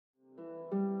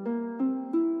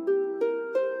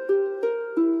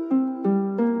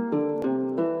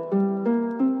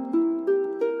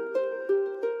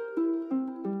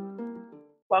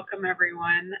Welcome,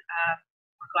 everyone.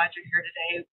 We're glad you're here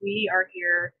today. We are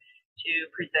here to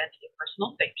present a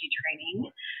personal safety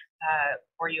training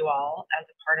for you all as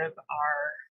a part of our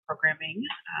programming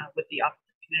with the Office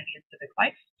of Community and Civic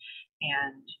Life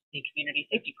and the Community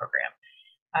Safety Program.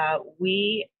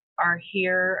 We are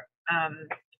here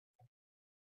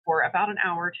for about an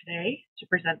hour today to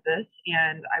present this,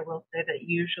 and I will say that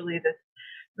usually this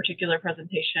particular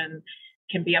presentation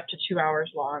can be up to 2 hours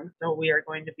long, so we are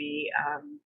going to be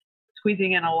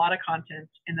squeezing in a lot of content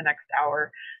in the next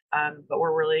hour, but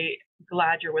we're really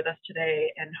glad you're with us today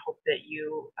and hope that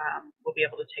you will be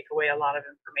able to take away a lot of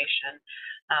information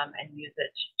and use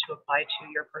it to apply to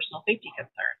your personal safety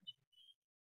concerns.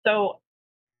 So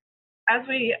as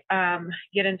we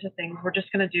get into things, we're just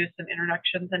going to do some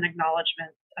introductions and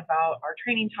acknowledgments about our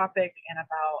training topic and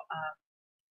about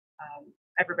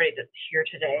everybody that's here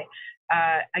today.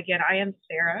 Again, I am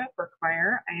Sarah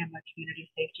Berkmeyer. I am a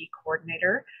Community Safety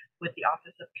Coordinator with the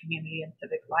Office of Community and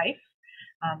Civic Life,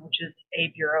 which is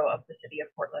a bureau of the City of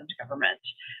Portland government.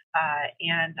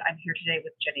 And I'm here today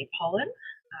with Jenny Paulin,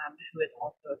 who is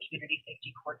also a Community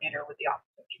Safety Coordinator with the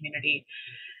Office of Community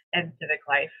and Civic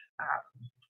Life.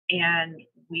 And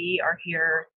we are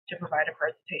here to provide a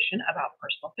presentation about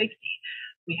personal safety.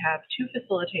 We have two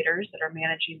facilitators that are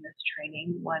managing this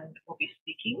training. One will be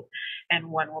speaking, and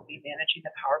one will be managing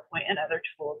the PowerPoint and other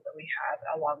tools that we have,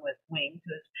 along with Wing,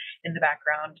 who's in the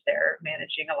background there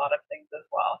managing a lot of things as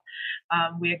well.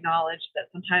 We acknowledge that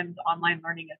sometimes online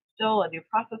learning is still a new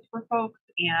process for folks,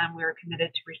 and we're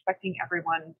committed to respecting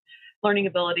everyone's learning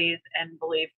abilities and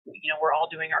believe, we're all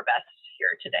doing our best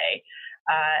here today.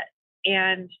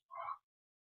 And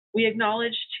we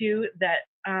acknowledge too that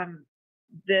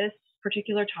this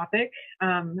particular topic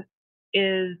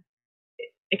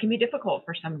it can be difficult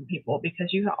for some people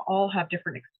because you all have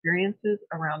different experiences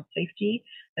around safety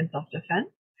and self-defense.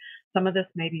 Some of this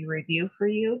may be review for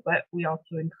you, but we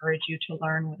also encourage you to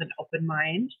learn with an open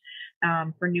mind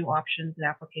for new options and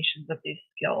applications of these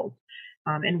skills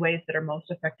in ways that are most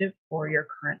effective for your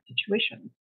current situation.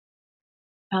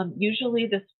 Usually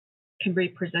this can be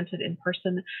presented in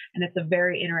person, and it's a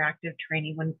very interactive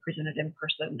training when presented in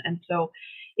person. And so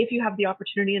if you have the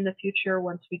opportunity in the future,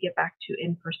 once we get back to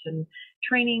in-person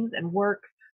trainings and work,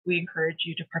 we encourage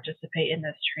you to participate in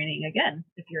this training again,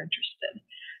 if you're interested.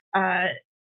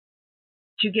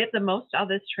 To get the most out of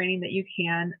this training that you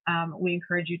can, we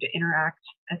encourage you to interact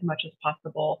as much as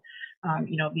possible,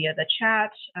 via the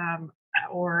chat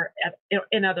or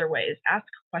in other ways. Ask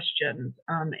questions,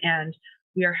 and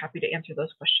we are happy to answer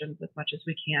those questions as much as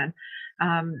we can.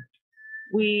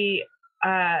 We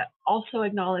also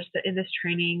acknowledge that in this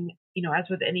training, as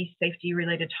with any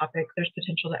safety-related topic, there's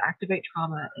potential to activate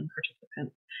trauma in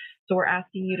participants. So we're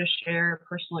asking you to share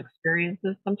personal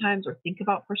experiences sometimes, or think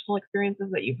about personal experiences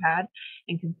that you've had,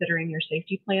 and considering your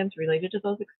safety plans related to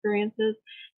those experiences.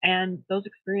 And those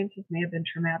experiences may have been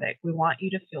traumatic. We want you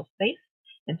to feel safe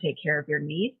and take care of your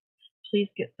needs. Please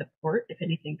get support if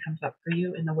anything comes up for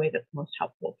you in the way that's most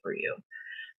helpful for you.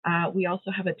 We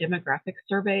also have a demographic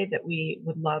survey that we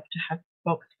would love to have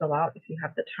folks fill out. If you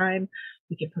have the time,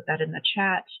 we can put that in the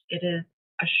chat. It is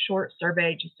a short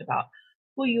survey just about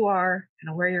who you are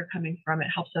and where you're coming from. It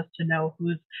helps us to know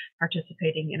who's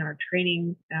participating in our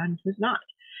training and who's not.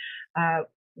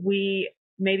 We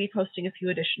may be posting a few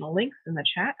additional links in the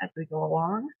chat as we go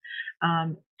along.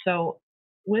 So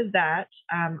with that,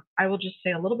 I will just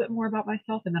say a little bit more about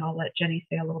myself, and then I'll let Jenny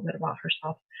say a little bit about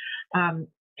herself.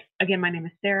 Again, my name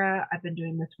is Sarah. I've been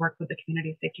doing this work with the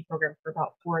Community Safety Program for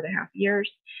about 4.5 years.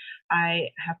 I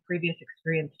have previous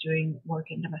experience doing work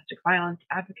in domestic violence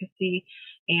advocacy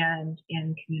and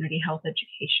in community health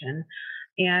education.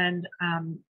 And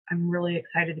I'm really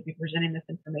excited to be presenting this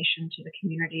information to the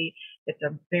community. It's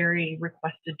a very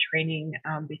requested training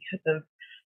because of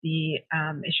the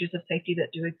issues of safety that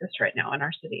do exist right now in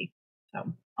our city.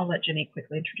 So I'll let Jenny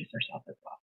quickly introduce herself as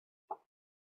well.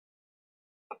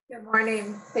 Good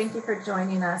morning. Thank you for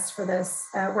joining us for this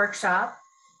workshop.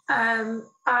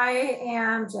 I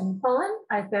am Jenny Paulin.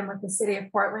 I've been with the City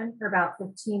of Portland for about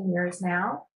 15 years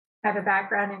now. I have a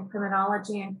background in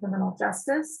criminology and criminal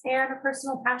justice and a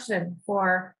personal passion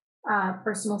for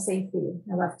personal safety.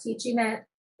 I love teaching it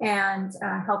and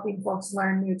helping folks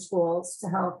learn new tools to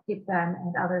help keep them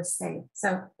and others safe.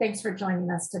 So thanks for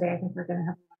joining us today. I think we're going to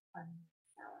have a lot of fun.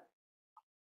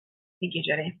 Thank you,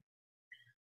 Jenny.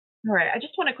 All right, I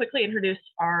just want to quickly introduce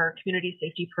our community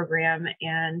safety program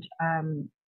and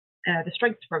the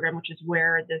strengths program, which is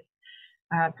where this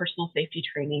personal safety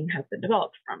training has been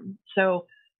developed from. So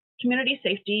community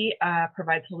safety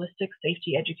provides holistic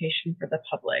safety education for the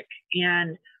public,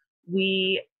 and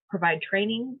we provide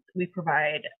training. We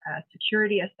provide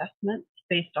security assessments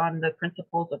based on the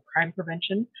principles of crime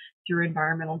prevention through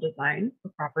environmental design for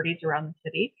properties around the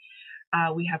city.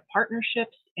 We have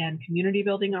partnerships and community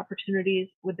building opportunities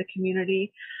with the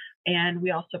community, and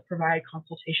we also provide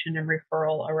consultation and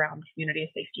referral around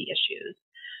community safety issues.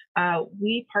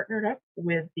 We partnered up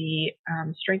with the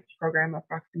Strength program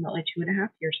approximately 2.5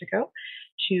 years ago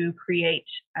to create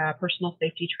personal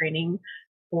safety training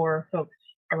for folks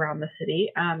around the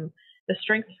city. The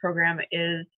Strength program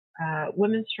is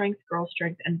Women's Strength, Girls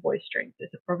Strength, and Boys Strength.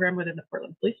 It's a program within the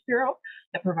Portland Police Bureau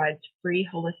that provides free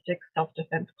holistic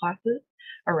self-defense classes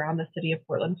around the city of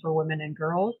Portland for women and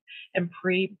girls, and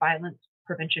free violence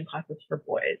prevention classes for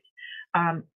boys.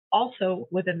 Also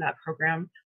within that program,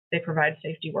 they provide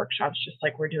safety workshops just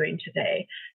like we're doing today.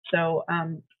 So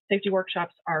safety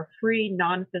workshops are free,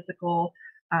 non-physical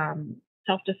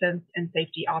self-defense and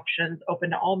safety options open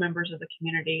to all members of the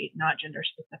community, not gender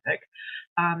specific.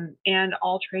 And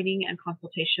all training and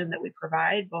consultation that we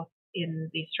provide, both in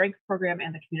the Strength program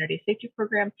and the Community Safety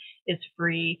program, is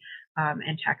free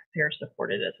and taxpayer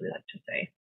supported, as we like to say.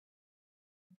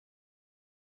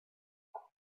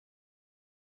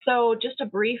 So just a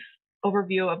brief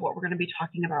overview of what we're going to be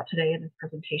talking about today in this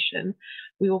presentation.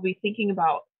 We will be thinking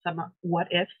about some what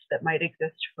ifs that might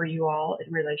exist for you all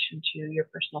in relation to your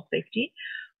personal safety.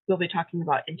 We'll be talking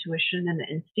about intuition and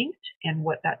instinct and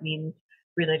what that means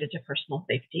related to personal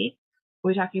safety.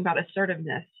 We'll be talking about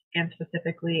assertiveness, and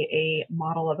specifically a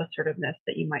model of assertiveness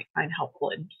that you might find helpful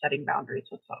in setting boundaries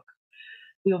with folks.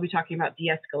 We will be talking about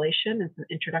de-escalation and some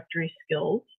introductory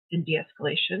skills in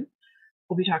de-escalation.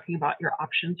 We'll be talking about your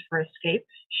options for escape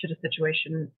should a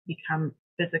situation become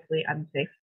physically unsafe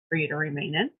for you to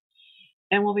remain in.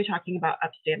 And we'll be talking about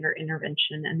upstander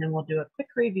intervention, and then we'll do a quick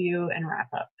review and wrap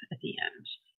up at the end.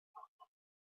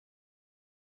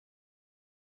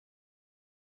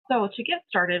 So to get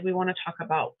started, we want to talk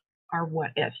about our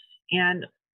what ifs. And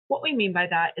what we mean by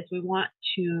that is we want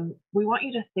you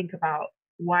to think about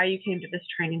why you came to this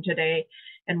training today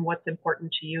and what's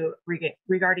important to you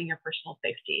regarding your personal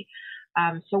safety.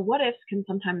 So what ifs can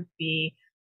sometimes be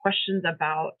questions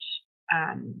about,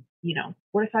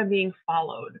 what if I'm being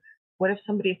followed? What if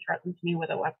somebody threatens me with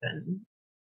a weapon?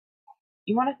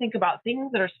 You want to think about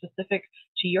things that are specific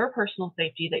to your personal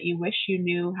safety that you wish you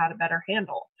knew how to better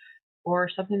handle, or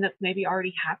something that's maybe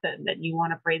already happened and you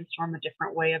want to brainstorm a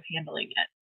different way of handling it.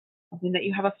 Something that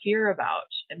you have a fear about,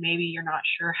 and maybe you're not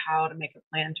sure how to make a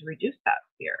plan to reduce that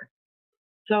fear.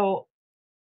 So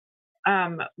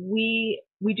we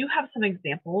do have some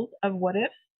examples of what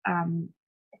ifs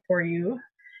for you,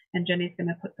 and Jenny's going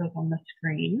to put those on the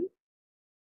screen.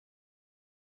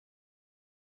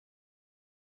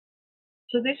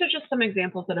 So these are just some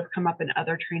examples that have come up in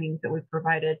other trainings that we've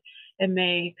provided, and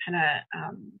may kind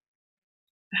of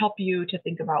help you to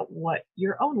think about what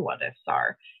your own what ifs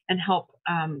are, and help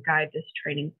guide this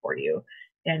training for you,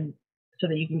 and so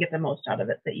that you can get the most out of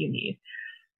it that you need.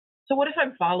 So what if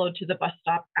I'm followed to the bus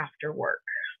stop after work?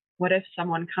 What if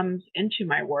someone comes into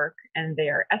my work and they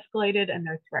are escalated and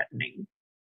they're threatening?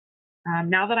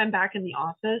 Now that I'm back in the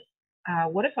office,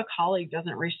 what if a colleague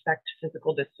doesn't respect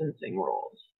physical distancing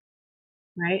rules?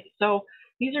 Right? So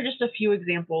these are just a few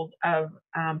examples of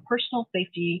personal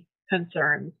safety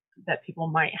concerns that people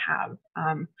might have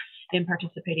in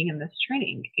participating in this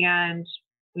training. And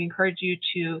we encourage you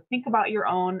to think about your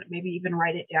own, maybe even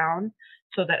write it down,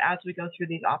 so that as we go through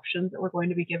these options that we're going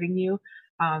to be giving you,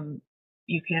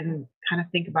 you can kind of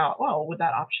think about, well, would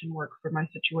that option work for my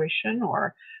situation,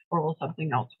 or will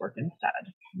something else work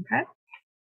instead? Okay.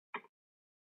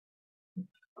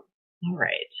 All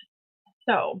right.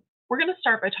 So we're going to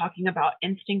start by talking about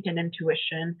instinct and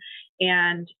intuition.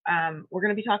 And we're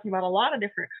going to be talking about a lot of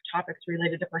different topics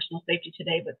related to personal safety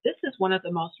today, but this is one of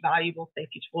the most valuable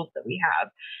safety tools that we have,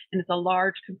 and it's a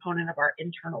large component of our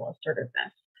internal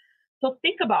assertiveness. So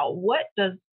think about what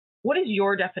is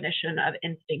your definition of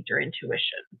instinct or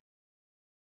intuition?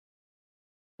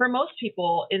 For most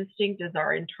people, instinct is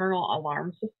our internal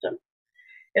alarm system.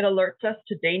 It alerts us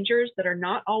to dangers that are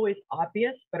not always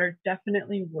obvious, but are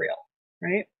definitely real,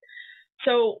 right?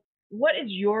 So what is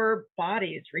your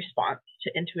body's response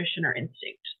to intuition or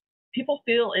instinct? People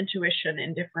feel intuition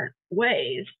in different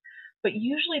ways, but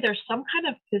usually there's some kind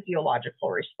of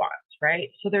physiological response, right?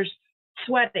 So there's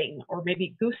sweating, or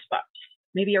maybe goosebumps,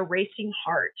 maybe a racing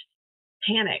heart,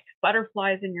 panic,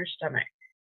 butterflies in your stomach,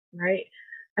 right?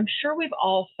 I'm sure we've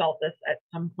all felt this at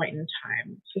some point in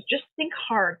time. So just think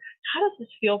hard. How does this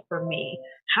feel for me?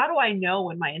 How do I know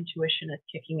when my intuition is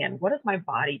kicking in? What does my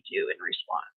body do in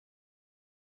response?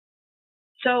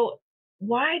 So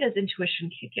why does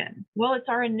intuition kick in? Well, it's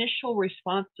our initial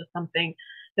response to something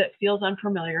that feels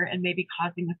unfamiliar and may be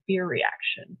causing a fear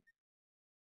reaction.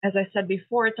 As I said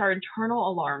before, it's our internal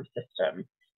alarm system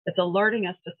that's alerting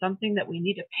us to something that we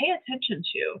need to pay attention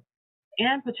to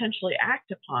and potentially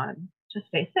act upon to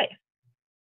stay safe.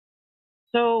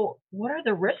 So, what are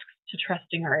the risks to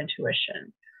trusting our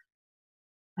intuition?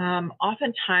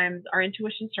 Oftentimes, our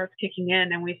intuition starts kicking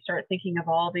in and we start thinking of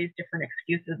all these different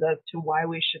excuses as to why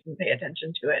we shouldn't pay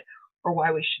attention to it or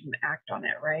why we shouldn't act on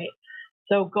it, right?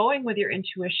 So, going with your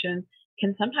intuition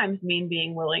can sometimes mean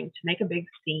being willing to make a big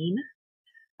scene,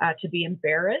 to be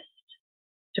embarrassed,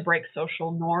 to break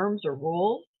social norms or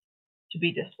rules, to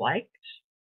be disliked,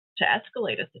 to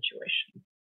escalate a situation.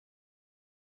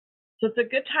 So it's a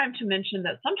good time to mention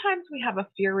that sometimes we have a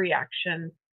fear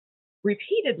reaction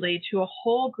repeatedly to a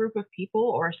whole group of people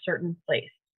or a certain place.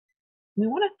 We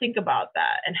want to think about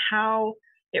that and how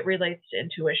it relates to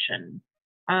intuition.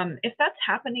 If that's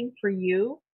happening for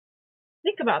you,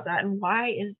 think about that and why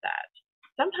is that?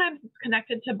 Sometimes it's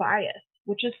connected to bias,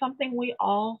 which is something we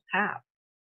all have.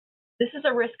 This is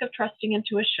a risk of trusting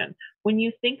intuition. When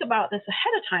you think about this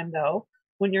ahead of time, though,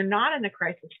 when you're not in a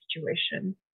crisis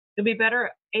situation, you'll be better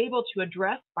able to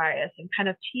address bias and kind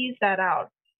of tease that out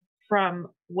from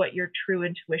what your true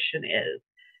intuition is.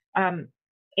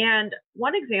 And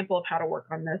one example of how to work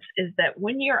on this is that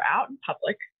when you're out in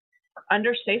public,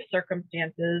 under safe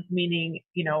circumstances, meaning,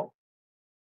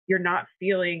 you're not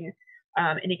feeling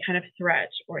any kind of threat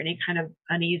or any kind of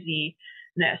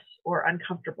uneasiness or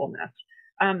uncomfortableness,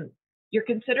 you're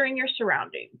considering your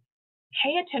surroundings.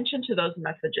 Pay attention to those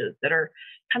messages that are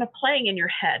kind of playing in your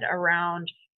head around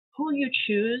who you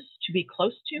choose to be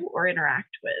close to or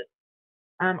interact with.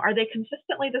 Are they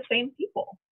consistently the same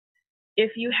people?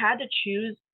 If you had to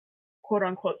choose quote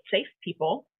unquote safe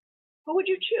people, who would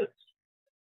you choose?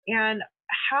 And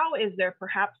how is there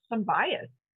perhaps some bias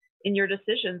in your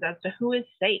decisions as to who is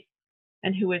safe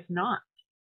and who is not?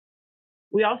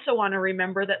 We also want to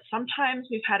remember that sometimes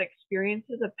we've had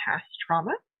experiences of past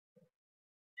trauma,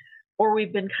 or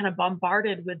we've been kind of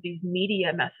bombarded with these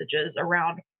media messages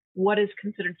around what is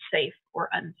considered safe or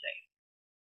unsafe.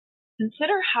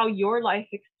 Consider how your life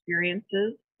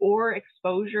experiences or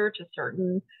exposure to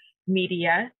certain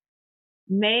media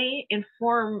may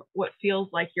inform what feels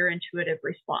like your intuitive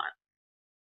response.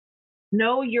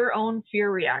 Know your own fear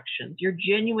reactions, your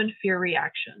genuine fear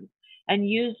reactions, and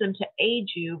use them to aid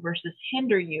you versus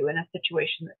hinder you in a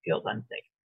situation that feels unsafe.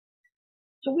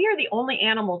 So we are the only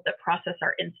animals that process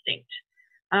our instinct.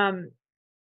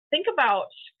 Think about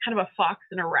kind of a fox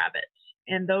and a rabbit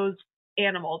and those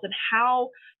animals and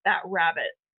how that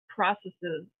rabbit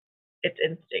processes its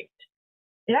instinct.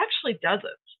 It actually doesn't.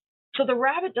 So the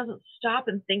rabbit doesn't stop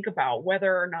and think about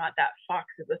whether or not that fox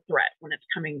is a threat when it's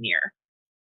coming near.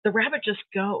 The rabbit just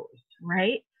goes,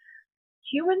 right?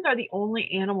 Humans are the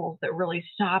only animals that really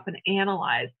stop and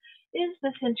analyze, is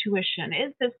this intuition?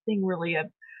 Is this thing really a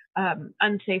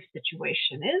unsafe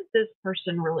situation? Is this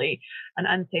person really an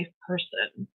unsafe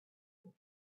person?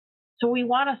 So we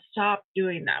want to stop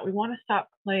doing that. We want to stop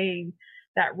playing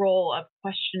that role of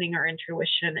questioning our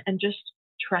intuition and just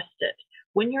trust it.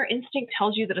 When your instinct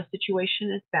tells you that a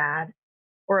situation is bad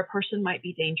or a person might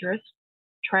be dangerous,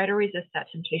 try to resist that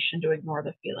temptation to ignore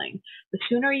the feeling. The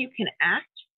sooner you can act,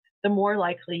 the more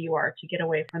likely you are to get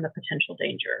away from the potential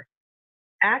danger.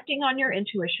 Acting on your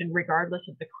intuition, regardless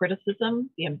of the criticism,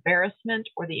 the embarrassment,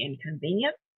 or the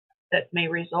inconvenience that may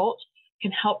result,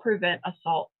 can help prevent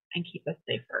assault and keep us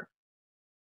safer.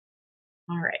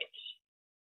 All right.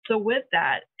 So with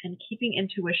that, and keeping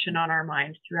intuition on our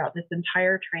mind throughout this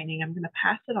entire training, I'm going to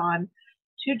pass it on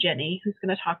to Jenny, who's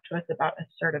going to talk to us about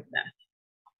assertiveness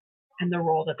and the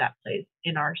role that that plays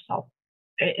in our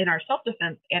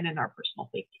self-defense and in our personal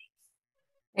safety.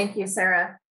 Thank you,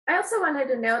 Sarah. I also wanted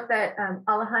to note that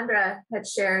Alejandra had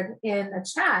shared in the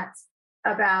chat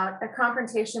about a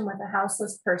confrontation with a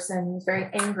houseless person who's very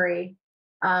angry.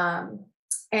 And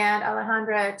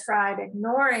Alejandra tried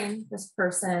ignoring this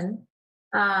person,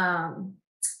 but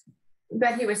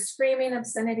he was screaming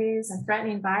obscenities and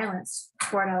threatening violence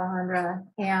toward Alejandra,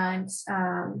 and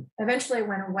eventually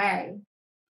went away.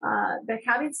 But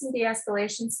having some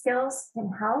de-escalation skills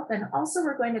can help. And also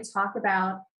we're going to talk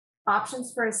about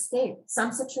options for escape.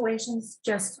 Some situations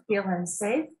just feel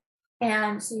unsafe.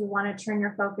 And so you want to turn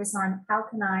your focus on how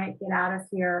can I get out of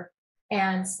here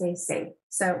and stay safe.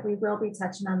 So we will be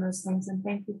touching on those things. And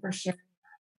thank you for sharing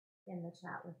that in the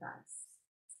chat with us.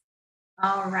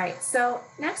 All right. So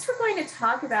next we're going to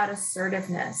talk about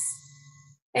assertiveness.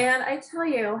 And I tell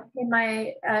you, in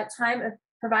my time of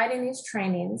providing these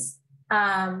trainings,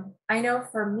 I know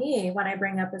for me, when I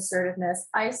bring up assertiveness,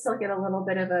 I still get a little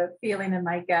bit of a feeling in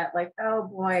my gut, like, oh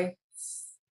boy,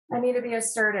 I need to be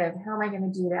assertive. How am I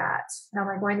going to do that? How am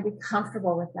I going to be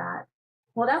comfortable with that?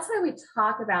 Well, that's why we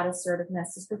talk about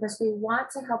assertiveness, is because we want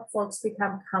to help folks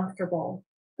become comfortable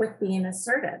with being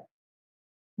assertive.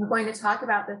 We're going to talk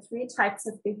about the 3 types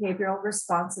of behavioral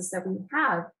responses that we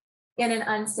have in an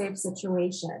unsafe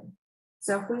situation.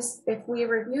 So if we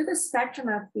review the spectrum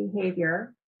of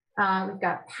behavior, we've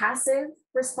got passive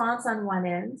response on one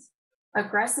end,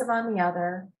 aggressive on the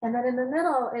other, and then in the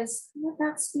middle is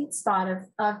that sweet spot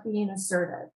of being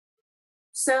assertive.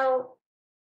 So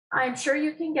I'm sure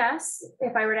you can guess,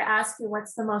 if I were to ask you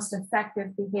what's the most effective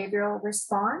behavioral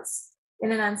response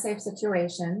in an unsafe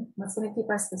situation, what's going to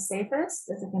keep us the safest?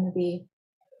 Is it going to be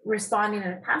responding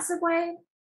in a passive way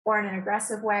or in an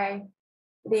aggressive way?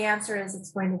 The answer is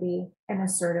it's going to be an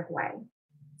assertive way.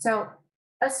 So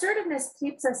assertiveness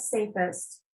keeps us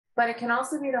safest, but it can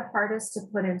also be the hardest to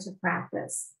put into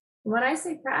practice. And when I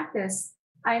say practice,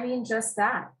 I mean just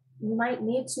that. You might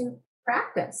need to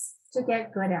practice to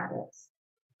get good at it.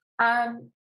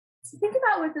 So think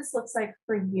about what this looks like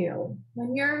for you.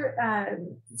 When you're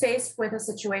faced with a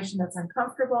situation that's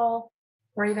uncomfortable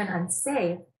or even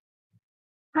unsafe,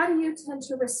 how do you tend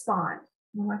to respond?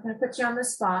 I'm not going to put you on the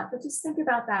spot, but just think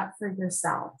about that for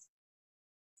yourself.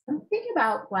 And think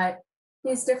about what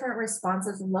these different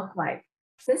responses look like.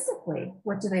 Physically,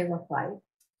 what do they look like?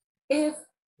 If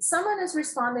someone is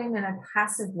responding in a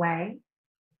passive way,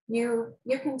 you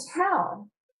can tell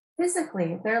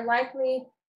physically they're likely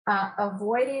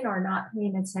avoiding or not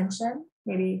paying attention,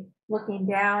 maybe looking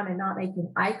down and not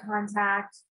making eye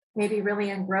contact, maybe really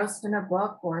engrossed in a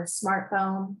book or a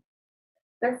smartphone.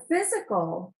 Their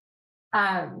physical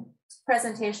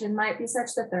presentation might be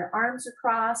such that their arms are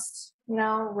crossed,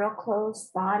 real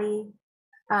closed body,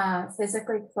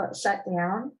 physically shut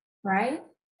down, right?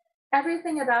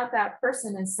 Everything about that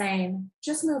person is saying,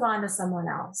 just move on to someone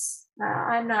else.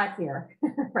 I'm not here,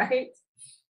 right?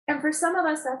 And for some of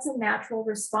us, that's a natural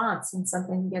response when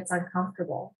something gets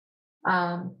uncomfortable.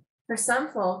 For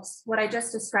some folks, what I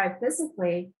just described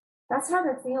physically, that's how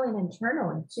they're feeling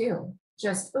internally too.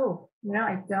 Just,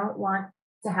 I don't want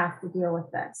to have to deal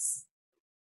with this.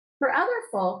 For other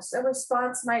folks, a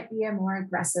response might be a more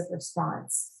aggressive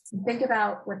response. And think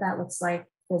about what that looks like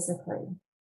physically.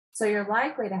 So you're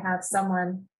likely to have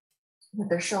someone with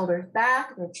their shoulders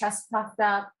back, their chest puffed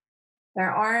up, their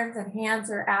arms and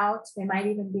hands are out. They might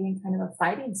even be in kind of a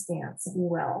fighting stance, if you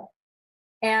will.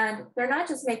 And they're not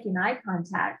just making eye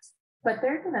contact, but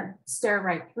they're going to stare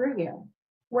right through you.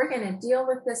 We're going to deal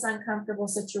with this uncomfortable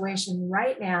situation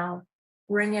right now.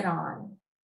 Bring it on.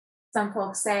 Some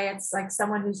folks say it's like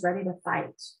someone who's ready to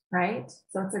fight, right?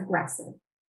 So it's aggressive.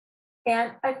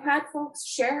 And I've had folks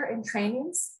share in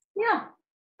trainings,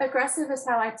 aggressive is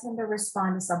how I tend to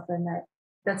respond to something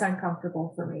that's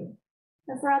uncomfortable for me.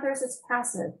 And for others, it's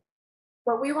passive.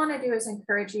 What we want to do is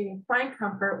encourage you to find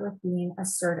comfort with being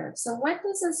assertive. So what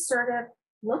does assertive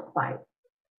look like?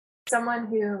 Someone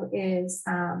who is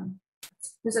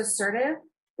who's assertive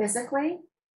physically,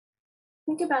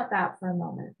 think about that for a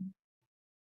moment.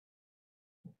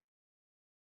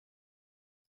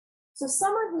 So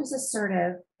someone who's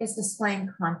assertive is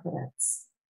displaying confidence.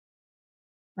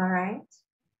 All right?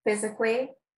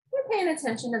 Physically, they're paying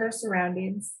attention to their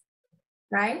surroundings,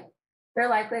 right? They're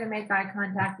likely to make eye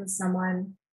contact with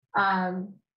someone.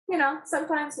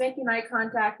 Sometimes making eye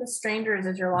contact with strangers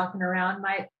as you're walking around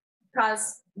might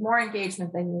cause more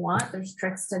engagement than you want. There's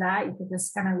tricks to that. You could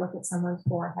just kind of look at someone's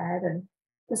forehead and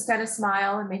just kind of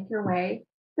smile and make your way.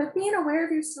 But being aware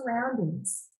of your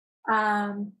surroundings,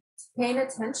 paying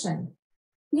attention.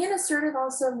 Being assertive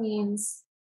also means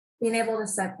being able to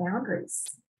set boundaries,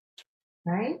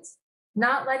 right?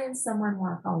 Not letting someone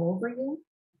walk all over you,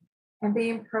 and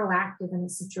being proactive in a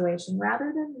situation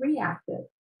rather than reactive.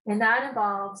 And that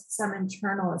involves some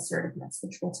internal assertiveness,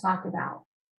 which we'll talk about.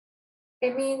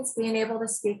 It means being able to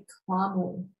speak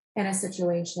calmly in a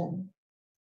situation,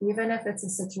 even if it's a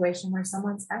situation where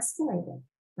someone's escalating,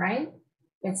 right?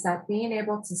 It's that being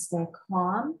able to stay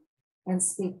calm and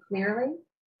speak clearly.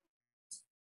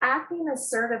 Acting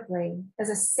assertively is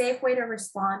a safe way to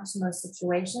respond to most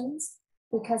situations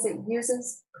because it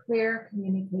uses clear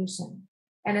communication.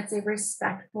 And it's a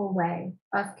respectful way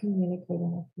of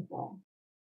communicating with people.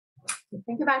 So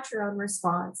think about your own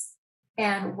response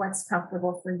and what's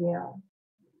comfortable for you.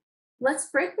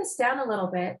 Let's break this down a little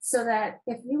bit so that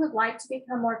if you would like to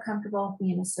become more comfortable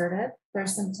being assertive,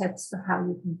 there's some tips for how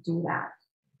you can do that.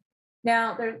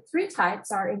 Now, there are 3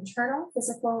 types: are internal,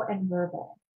 physical, and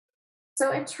verbal.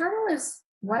 So internal is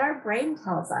what our brain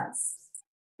tells us.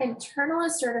 Internal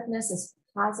assertiveness is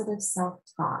positive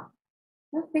self-talk.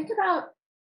 Now think about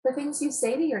the things you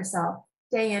say to yourself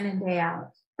day in and day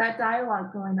out. that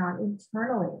dialogue going on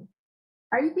internally?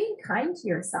 Are you being kind to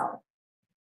yourself?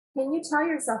 Can you tell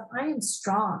yourself, I am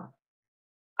strong.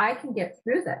 I can get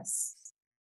through this.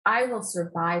 I will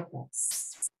survive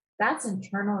this. That's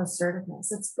internal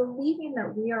assertiveness. It's believing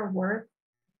that we are worth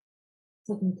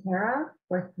taking care of,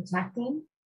 worth protecting.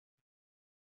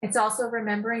 It's also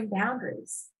remembering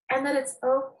boundaries and that it's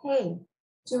okay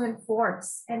to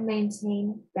enforce and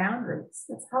maintain boundaries.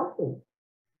 It's healthy.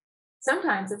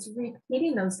 Sometimes it's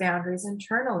repeating those boundaries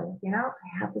internally. You know,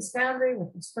 I have this boundary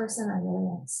with this person. I really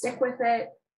want to stick with it.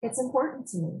 It's important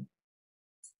to me.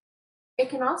 It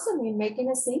can also mean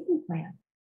making a safety plan,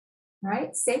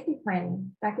 right? Safety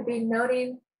planning. That could be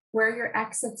noting where your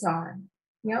exits are.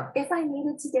 You know, if I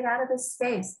needed to get out of this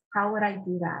space, how would I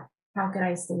do that? How could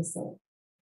I stay safe?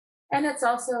 And it's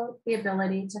also the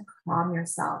ability to calm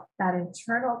yourself, that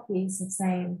internal piece of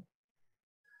saying,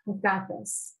 we've got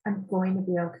this. I'm going to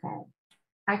be okay.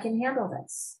 I can handle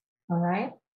this. All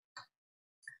right.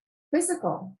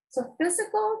 Physical. So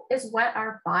physical is what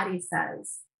our body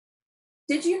says.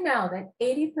 Did you know that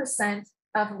 80%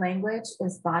 of language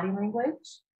is body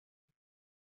language?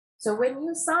 So when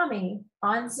you saw me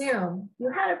on Zoom,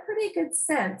 you had a pretty good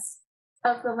sense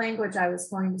of the language I was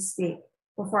going to speak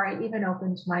before I even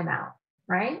opened my mouth,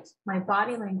 right? My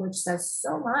body language says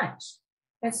so much.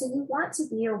 And so you want to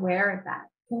be aware of that.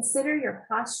 Consider your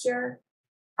posture,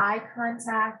 eye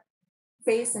contact,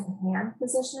 face and hand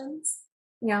positions.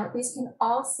 You know, these can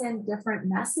all send different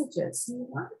messages. So you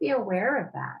want to be aware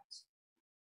of that.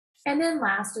 And then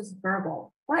last is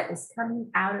verbal. What is coming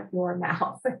out of your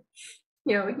mouth?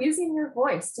 You know, using your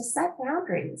voice to set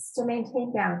boundaries, to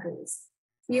maintain boundaries.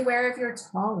 Be aware of your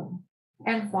tone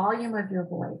and volume of your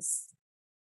voice.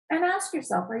 And ask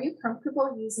yourself, are you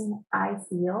comfortable using I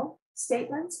feel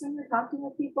statements when you're talking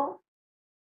with people?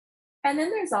 And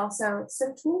then there's also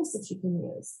some tools that you can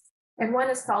use. And one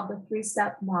is called the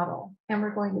 3-step model. And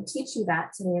we're going to teach you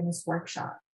that today in this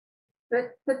workshop.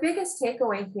 But the biggest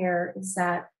takeaway here is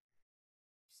that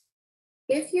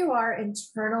if you are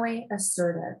internally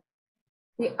assertive,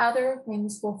 the other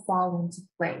things will fall into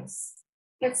place.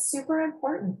 It's super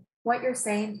important what you're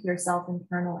saying to yourself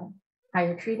internally, how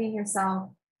you're treating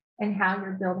yourself, and how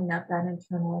you're building up that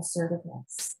internal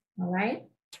assertiveness. All right.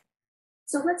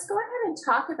 So let's go ahead and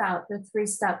talk about the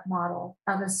 3-step model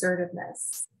of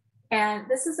assertiveness. And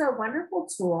this is a wonderful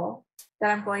tool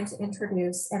that I'm going to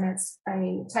introduce, and it's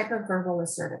a type of verbal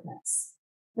assertiveness.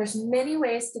 There's many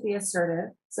ways to be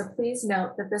assertive, so please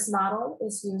note that this model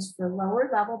is used for lower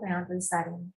level boundary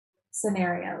setting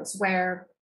scenarios where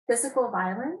physical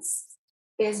violence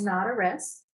is not a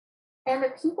risk, and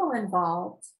the people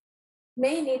involved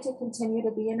may need to continue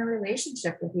to be in a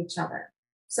relationship with each other.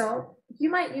 So you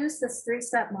might use this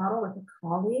 3-step model with a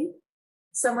colleague,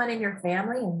 someone in your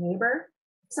family, a neighbor,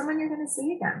 someone you're going to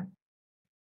see again.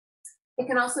 It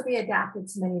can also be adapted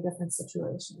to many different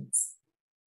situations.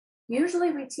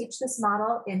 Usually we teach this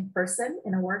model in person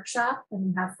in a workshop and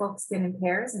we have folks get in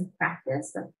pairs and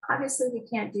practice, but obviously we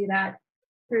can't do that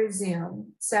through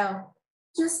Zoom. So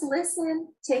just listen,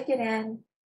 take it in,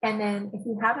 and then if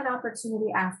you have an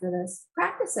opportunity after this,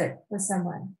 practice it with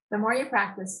someone. The more you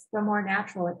practice, the more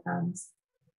natural it comes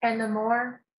and the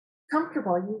more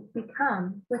comfortable you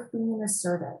become with being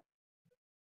assertive.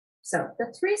 So the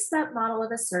 3-step model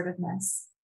of assertiveness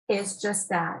is just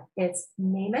that. It's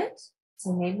name it,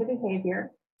 so name the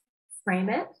behavior, frame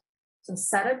it, so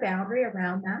set a boundary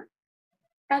around that.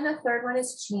 And the third one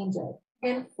is change it,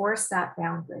 enforce that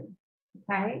boundary,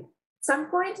 okay? So I'm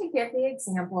going to give the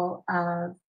example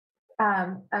of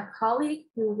a colleague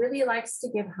who really likes to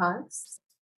give hugs,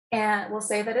 and we'll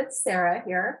say that it's Sarah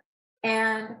here,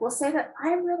 and we'll say that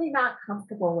I'm really not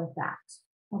comfortable with that,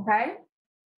 okay?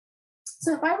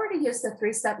 So if I were to use the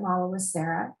 3-step model with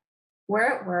Sarah, we're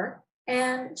at work,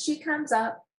 and she comes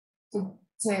up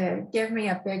to give me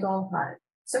a big old hug.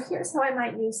 So here's how I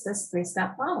might use this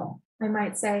 3-step model. I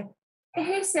might say,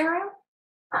 hey, Sarah,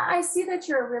 I see that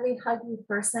you're a really huggy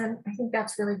person. I think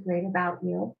that's really great about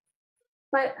you.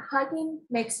 But hugging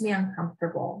makes me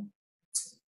uncomfortable.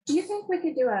 Do you think we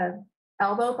could do an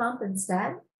elbow bump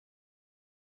instead?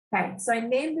 Okay, so I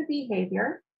named the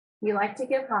behavior. You like to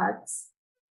give hugs.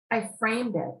 I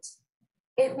framed it.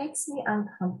 It makes me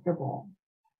uncomfortable.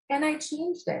 And I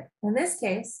changed it. In this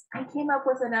case, I came up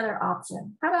with another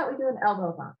option. How about we do an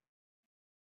elbow bump?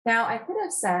 Now, I could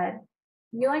have said,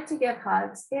 you like to give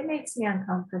hugs. It makes me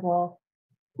uncomfortable.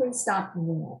 Please stop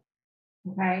doing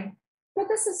it. Okay? But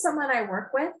this is someone I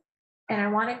work with, and I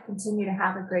want to continue to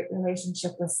have a great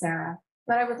relationship with Sarah.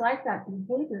 But I would like that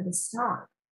behavior to stop.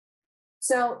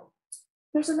 So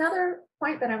there's another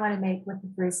point that I want to make with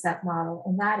the 3-step model,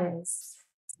 and that is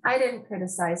I didn't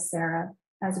criticize Sarah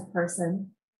as a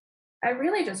person. I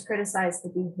really just criticized the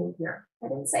behavior. I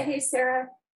didn't say, hey, Sarah,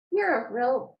 you're a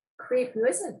real creep who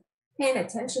isn't paying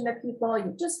attention to people.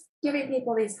 You're just giving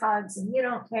people these hugs and you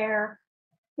don't care.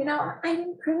 I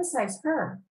didn't criticize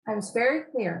her. I was very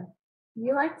clear.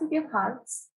 You like to give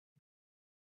hugs,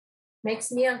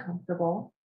 makes me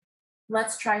uncomfortable.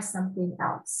 Let's try something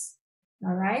else.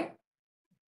 All right.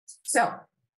 So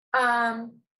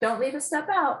don't leave a step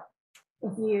out.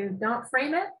 If you don't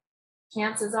frame it,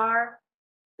 chances are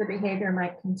the behavior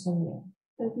might continue.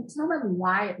 But if you tell them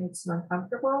why it makes you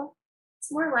uncomfortable,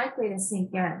 it's more likely to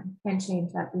sink in and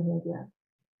change that behavior.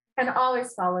 And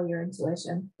always follow your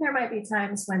intuition. There might be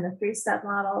times when the 3-step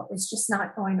model is just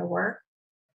not going to work.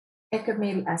 It could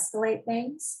maybe escalate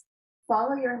things.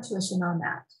 Follow your intuition on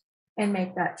that and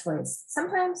make that choice.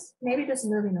 Sometimes maybe just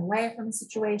moving away from a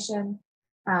situation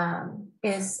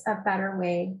is a better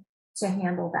way to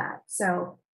handle that.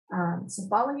 So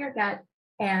follow your gut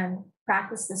and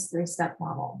practice this 3-step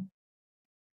model.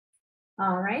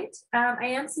 All right. I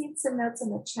am seeing some notes in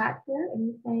the chat here.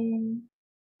 Anything?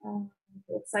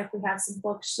 Looks like we have some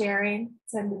folks sharing,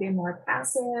 tend to be more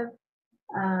passive,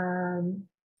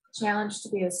 challenge to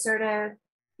be assertive.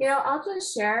 I'll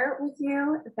just share with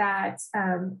you that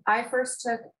I first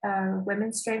took a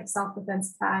women's strength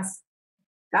self-defense class.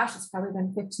 Gosh, it's probably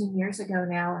been 15 years ago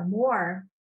now or more.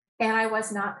 And I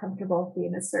was not comfortable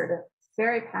being assertive,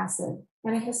 very passive.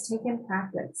 And it has taken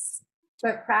practice.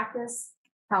 But practice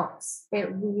helps. It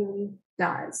really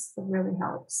does. It really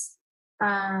helps.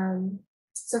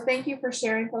 So thank you for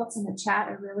sharing, folks, in the chat.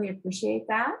 I really appreciate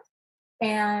that.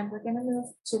 And we're going to move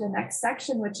to the next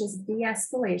section, which is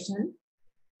de-escalation.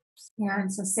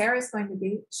 And so Sarah's going to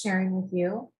be sharing with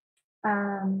you.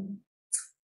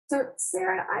 So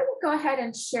Sarah, I will go ahead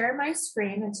and share my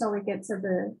screen until we get to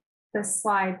the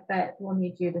slide that we'll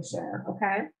need you to share,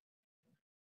 okay?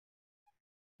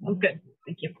 Oh, good.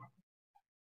 Thank you.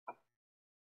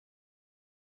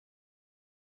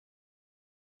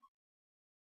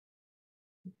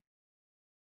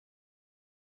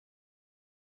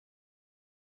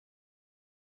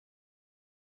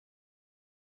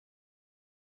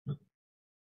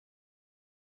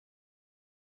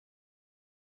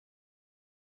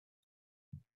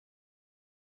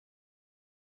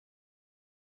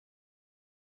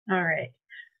 All right.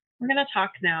 We're going to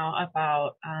talk now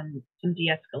about some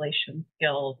de-escalation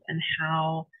skills and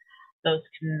how those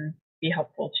can be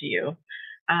helpful to you.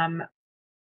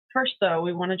 First, though,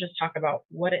 we want to just talk about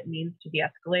what it means to be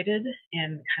escalated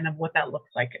and kind of what that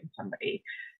looks like in somebody.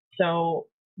 So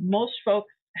most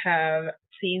folks have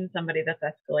seen somebody that's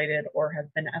escalated or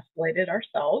have been escalated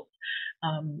ourselves.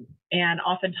 And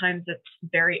oftentimes it's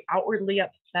very outwardly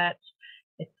upset.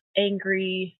 It's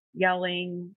angry,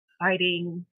 yelling,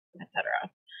 fighting, etc.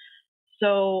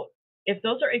 So if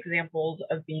those are examples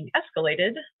of being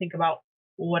escalated, think about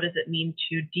what does it mean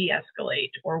to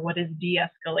de-escalate, or what is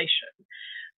de-escalation?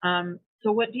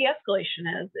 So what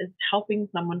de-escalation is helping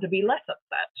someone to be less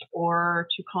upset or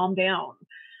to calm down,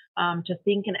 to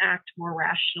think and act more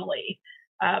rationally.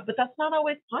 But that's not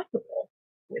always possible.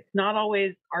 It's not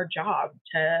always our job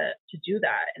to do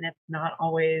that. And it's not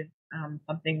always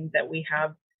something that we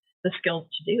have the skills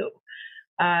to do.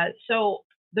 So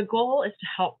the goal is to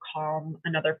help calm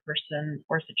another person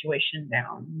or situation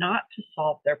down, not to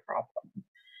solve their problem.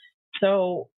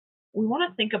 So we want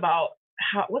to think about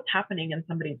what's happening in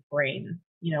somebody's brain,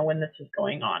 when this is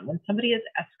going on. When somebody is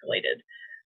escalated,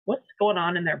 what's going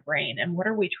on in their brain, and what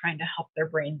are we trying to help their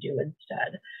brain do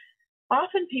instead?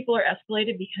 Often people are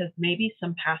escalated because maybe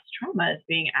some past trauma is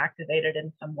being activated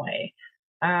in some way.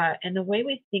 And the way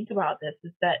we think about this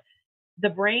is that the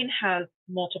brain has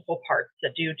multiple parts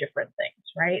that do different things,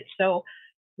 right? So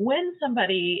when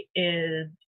somebody is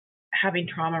having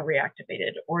trauma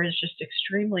reactivated or is just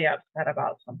extremely upset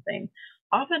about something,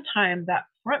 oftentimes that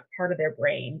front part of their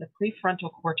brain, the prefrontal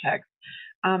cortex,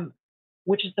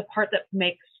 which is the part that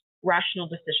makes rational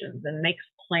decisions and makes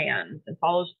plans and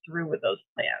follows through with those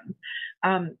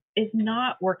plans, is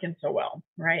not working so well,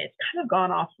 right? It's kind of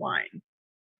gone offline.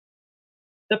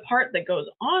 The part that goes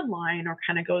online or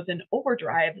kind of goes in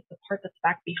overdrive is the part that's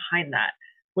back behind that,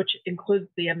 which includes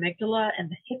the amygdala and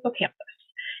the hippocampus.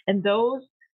 And those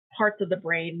parts of the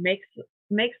brain make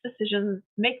decisions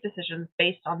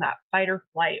based on that fight or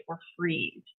flight or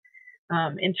freeze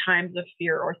in times of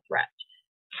fear or threat.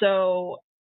 So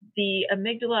the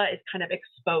amygdala is kind of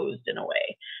exposed in a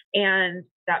way, and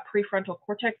that prefrontal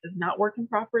cortex is not working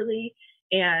properly,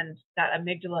 and that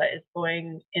amygdala is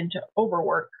going into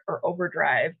overwork or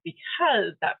overdrive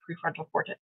because that prefrontal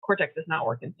cortex is not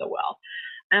working so well.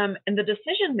 And the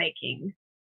decision making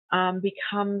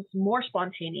becomes more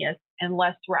spontaneous and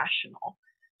less rational.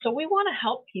 So we want to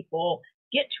help people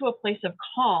get to a place of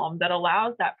calm that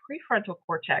allows that prefrontal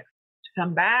cortex to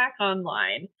come back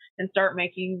online and start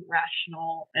making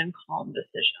rational and calm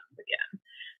decisions again.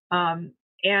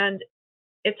 And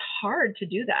it's hard to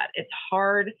do that. It's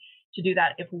hard to do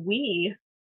that if we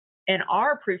and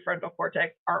our prefrontal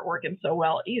cortex aren't working so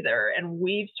well either. And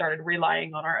we've started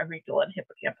relying on our amygdala and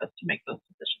hippocampus to make those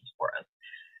decisions for us.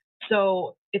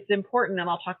 So it's important, and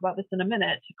I'll talk about this in a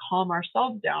minute, to calm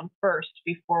ourselves down first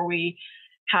before we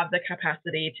have the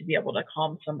capacity to be able to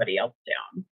calm somebody else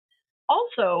down.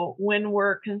 Also, when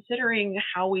we're considering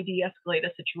how we de-escalate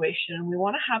a situation, we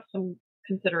want to have some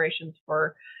considerations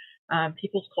for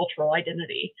people's cultural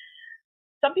identity.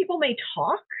 Some people may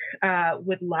talk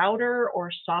with louder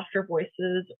or softer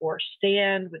voices, or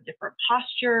stand with different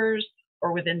postures,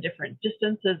 or within different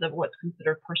distances of what's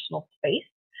considered personal space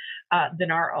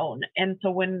than our own. And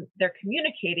so when they're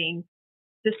communicating,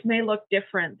 this may look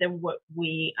different than what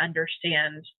we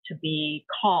understand to be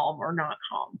calm or not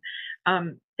calm.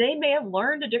 They may have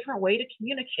learned a different way to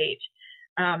communicate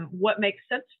what makes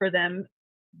sense for them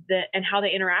and how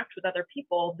they interact with other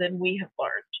people than we have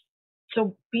learned.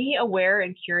 So be aware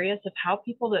and curious of how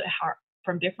people that are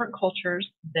from different cultures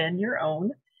than your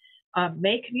own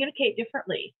may communicate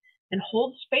differently, and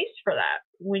hold space for that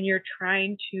when you're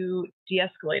trying to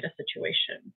de-escalate a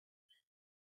situation.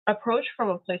 Approach from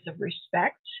a place of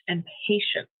respect and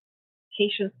patience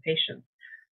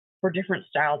for different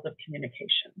styles of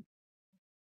communication.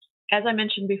 As I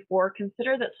mentioned before,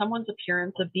 consider that someone's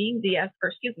appearance of being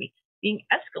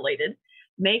escalated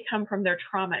may come from their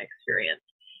trauma experience.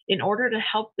 In order to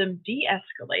help them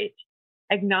de-escalate,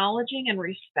 acknowledging and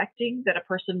respecting that a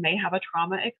person may have a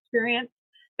trauma experience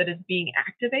that is being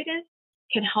activated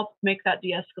can help make that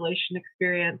de-escalation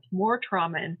experience more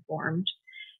trauma-informed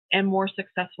and more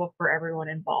successful for everyone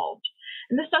involved.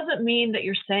 And this doesn't mean that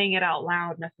you're saying it out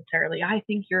loud necessarily. I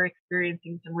think you're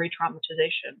experiencing some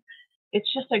re-traumatization.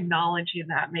 It's just acknowledging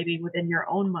that maybe within your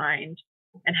own mind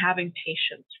and having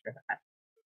patience for that.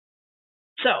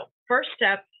 So, first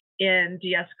step in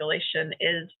de-escalation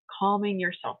is calming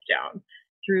yourself down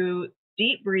through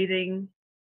deep breathing,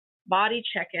 body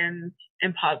check-ins,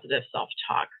 and positive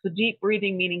self-talk. So deep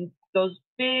breathing meaning those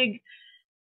big,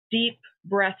 deep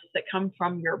breaths that come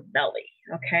from your belly,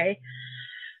 okay?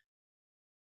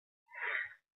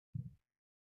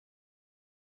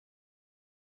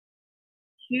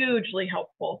 Hugely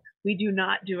helpful. We do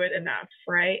not do it enough,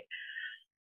 right?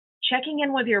 Checking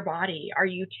in with your body. Are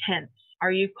you tense?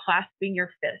 Are you clasping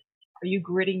your fists? Are you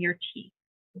gritting your teeth?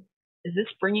 Is this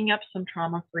bringing up some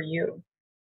trauma for you?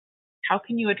 How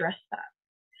can you address that?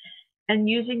 And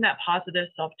using that positive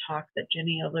self-talk that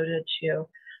Jenny alluded to.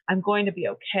 I'm going to be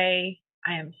okay.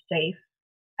 I am safe.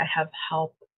 I have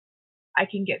help. I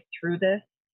can get through this.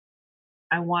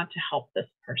 I want to help this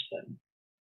person.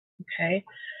 Okay.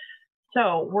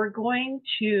 So we're going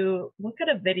to look at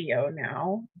a video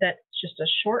now that's just a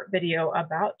short video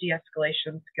about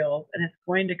de-escalation skills, and it's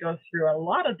going to go through a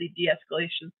lot of the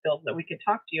de-escalation skills that we could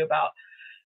talk to you about,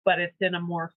 but it's in a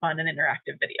more fun and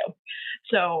interactive video.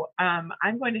 So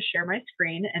I'm going to share my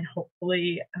screen, and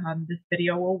hopefully this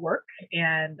video will work,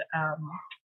 and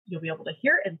you'll be able to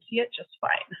hear and see it just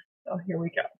fine. So here we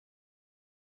go.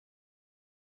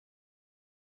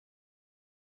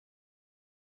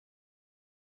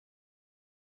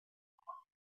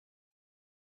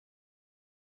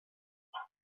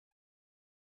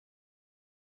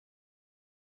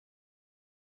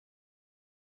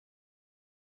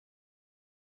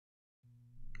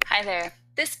 Hi there.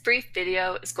 This brief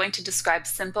video is going to describe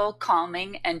simple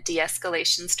calming and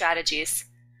de-escalation strategies.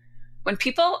 When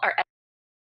people are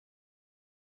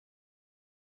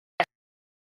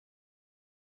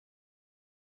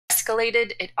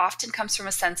escalated, it often comes from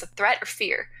a sense of threat or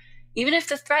fear, even if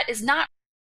the threat is not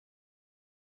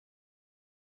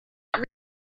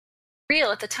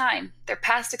real at the time. Their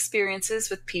past experiences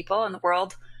with people and the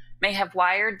world may have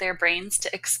wired their brains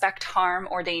to expect harm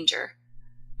or danger.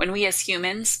 When we as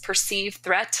humans perceive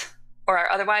threat or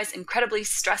are otherwise incredibly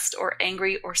stressed or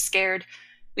angry or scared,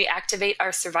 we activate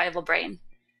our survival brain.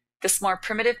 This more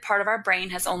primitive part of our brain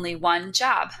has only one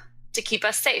job: to keep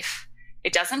us safe.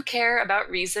 It doesn't care about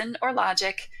reason or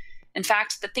logic. In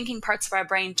fact, the thinking parts of our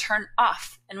brain turn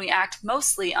off and we act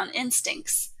mostly on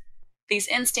instincts. These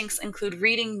instincts include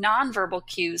reading nonverbal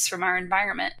cues from our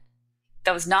environment.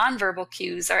 Those nonverbal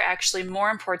cues are actually more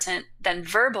important than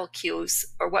verbal cues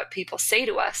or what people say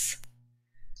to us.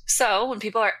 So when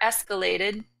people are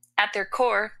escalated, at their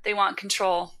core, they want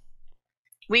control.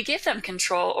 We give them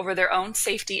control over their own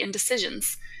safety and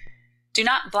decisions. Do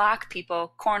not block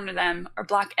people, corner them, or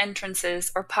block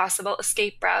entrances or possible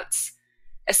escape routes.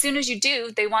 As soon as you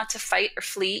do, they want to fight or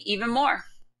flee even more.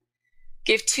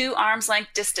 Give 2 arms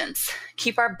length distance.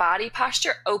 Keep our body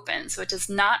posture open so it does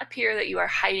not appear that you are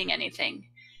hiding anything.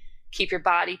 Keep your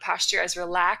body posture as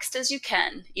relaxed as you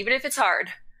can, even if it's hard.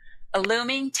 A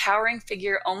looming, towering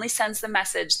figure only sends the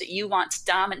message that you want to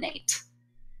dominate.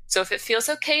 So if it feels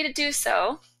okay to do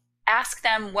so, ask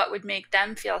them what would make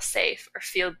them feel safe or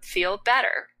feel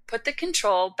better. Put the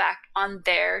control back on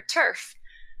their turf.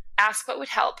 Ask what would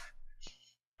help.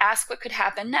 Ask what could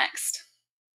happen next.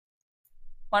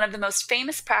 One of the most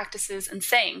famous practices and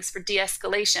sayings for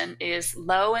de-escalation is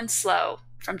low and slow,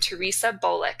 from Teresa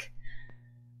Bolick.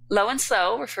 Low and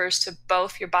slow refers to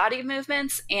both your body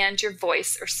movements and your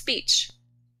voice or speech.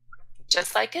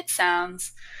 Just like it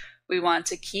sounds, we want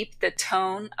to keep the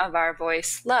tone of our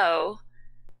voice low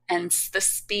and the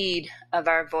speed of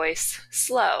our voice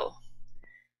slow.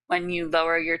 When you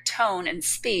lower your tone and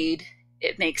speed,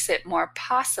 it makes it more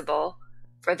possible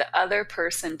for the other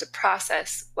person to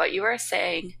process what you are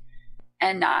saying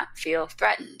and not feel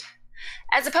threatened,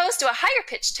 as opposed to a higher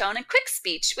pitched tone and quick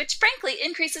speech, which frankly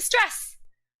increases stress.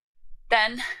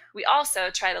 Then we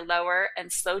also try to lower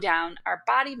and slow down our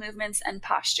body movements and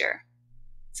posture.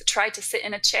 So try to sit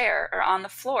in a chair or on the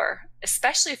floor,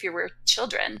 especially if you're with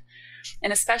children,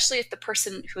 and especially if the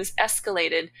person who is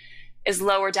escalated is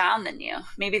lower down than you.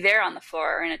 Maybe they're on the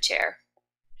floor or in a chair.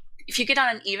 If you get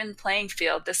on an even playing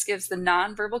field, this gives the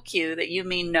nonverbal cue that you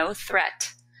mean no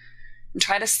threat. And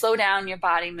try to slow down your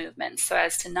body movements so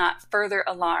as to not further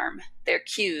alarm their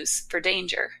cues for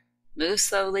danger. Move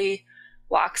slowly,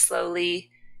 walk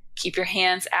slowly, keep your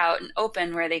hands out and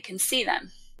open where they can see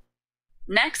them.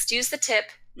 Next, use the tip,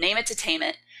 name it to tame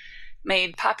it,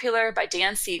 made popular by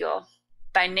Dan Siegel.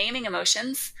 By naming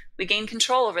emotions, we gain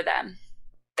control over them.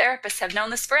 Therapists have known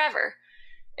this forever.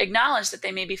 Acknowledge that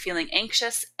they may be feeling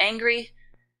anxious, angry,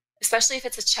 especially if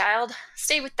it's a child.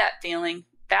 Stay with that feeling,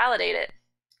 validate it.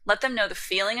 Let them know the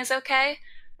feeling is okay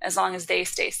as long as they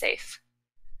stay safe.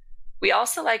 We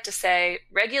also like to say,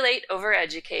 regulate over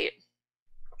educate.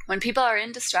 When people are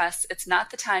in distress, it's not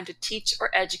the time to teach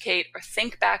or educate or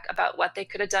think back about what they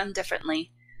could have done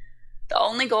differently. The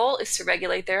only goal is to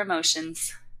regulate their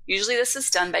emotions. Usually this is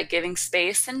done by giving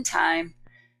space and time,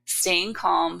 staying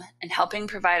calm, and helping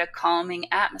provide a calming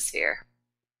atmosphere.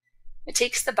 It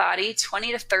takes the body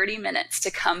 20 to 30 minutes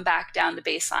to come back down to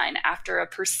baseline after a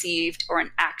perceived or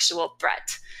an actual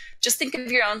threat. Just think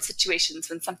of your own situations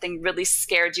when something really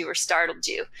scared you or startled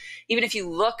you. Even if you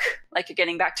look like you're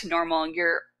getting back to normal,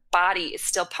 your body is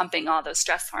still pumping all those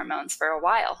stress hormones for a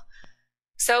while.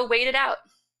 So wait it out.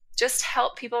 Just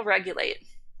help people regulate.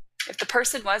 If the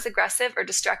person was aggressive or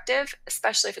destructive,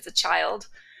 especially if it's a child,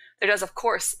 there does, of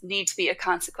course, need to be a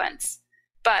consequence.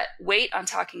 But wait on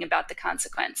talking about the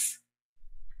consequence.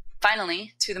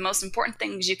 Finally, two of the most important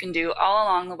things you can do all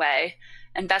along the way,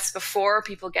 and best before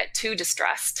people get too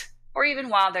distressed, or even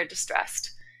while they're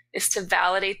distressed, is to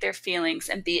validate their feelings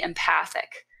and be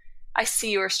empathic. I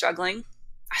see you are struggling.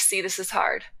 I see this is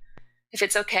hard. If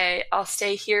it's okay, I'll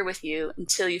stay here with you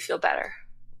until you feel better.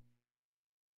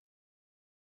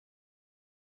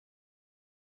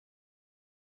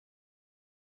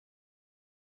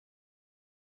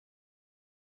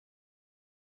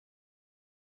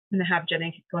 I'm going to have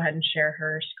Jenny go ahead and share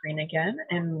her screen again,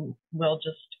 and we'll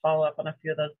just follow up on a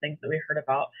few of those things that we heard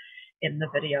about in the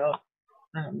video.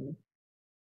 So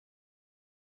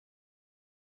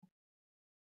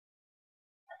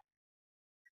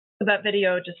that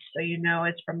video, just so you know,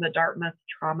 is from the Dartmouth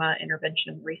Trauma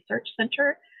Intervention Research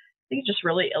Center. I think it just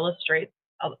really illustrates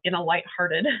in a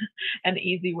lighthearted and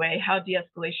easy way how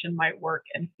de-escalation might work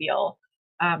and feel.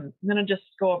 I'm going to just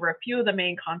go over a few of the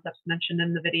main concepts mentioned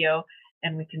in the video,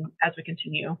 and we can, as we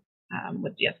continue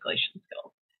with de-escalation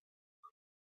skills.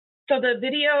 So the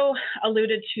video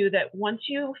alluded to that once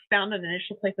you found an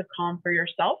initial place of calm for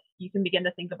yourself, you can begin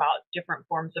to think about different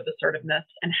forms of assertiveness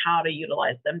and how to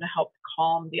utilize them to help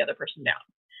calm the other person down.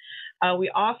 We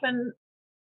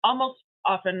almost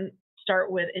often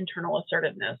start with internal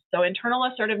assertiveness. So internal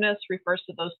assertiveness refers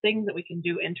to those things that we can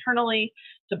do internally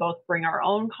to both bring our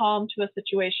own calm to a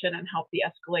situation and help the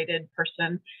escalated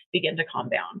person begin to calm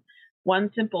down.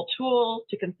 One simple tool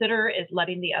to consider is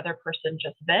letting the other person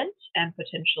just vent and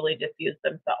potentially diffuse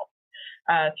themselves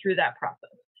through that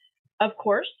process. Of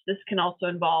course, this can also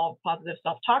involve positive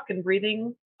self-talk and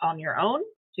breathing on your own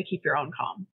to keep your own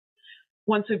calm.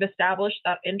 Once we've established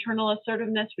that internal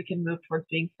assertiveness, we can move towards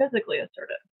being physically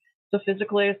assertive. So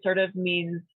physically assertive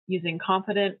means using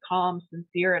confident, calm,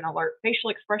 sincere, and alert facial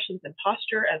expressions and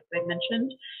posture, as they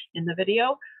mentioned in the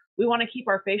video, We want to keep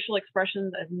our facial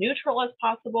expressions as neutral as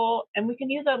possible, and we can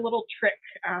use a little trick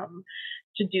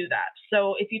to do that.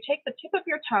 So if you take the tip of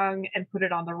your tongue and put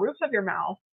it on the roof of your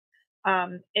mouth,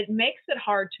 it makes it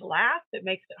hard to laugh. It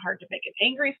makes it hard to make an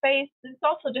angry face. It's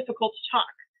also difficult to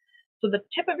talk. So the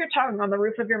tip of your tongue on the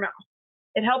roof of your mouth,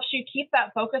 it helps you keep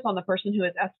that focus on the person who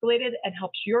has escalated and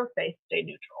helps your face stay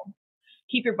neutral.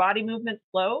 Keep your body movement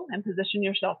slow and position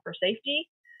yourself for safety,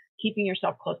 keeping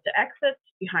yourself close to exits,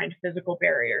 behind physical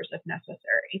barriers if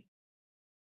necessary.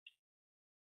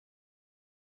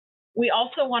 We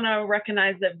also want to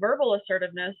recognize that verbal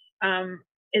assertiveness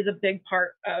is a big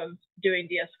part of doing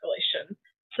de-escalation.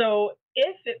 So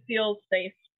if it feels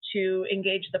safe to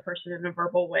engage the person in a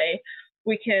verbal way,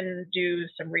 we can do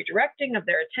some redirecting of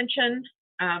their attention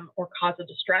or cause a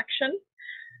distraction.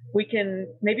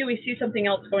 Maybe we see something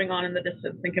else going on in the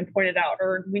distance and can point it out,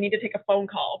 or we need to take a phone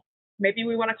call. Maybe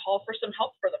we want to call for some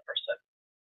help for the person.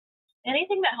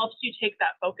 Anything that helps you take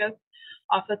that focus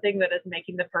off the thing that is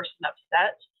making the person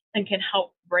upset and can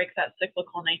help break that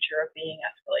cyclical nature of being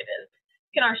escalated.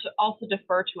 You can also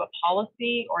defer to a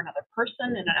policy or another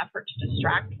person in an effort to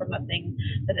distract from the thing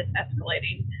that is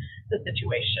escalating the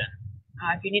situation.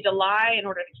 If you need to lie in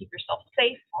order to keep yourself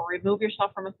safe or remove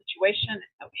yourself from a situation,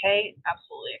 it's okay, it's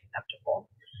absolutely acceptable.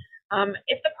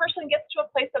 If the person gets to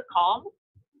a place of calm,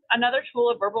 another tool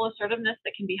of verbal assertiveness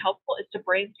that can be helpful is to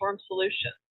brainstorm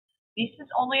solutions. This is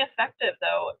only effective,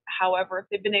 though, however, if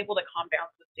they've been able to calm down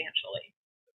substantially.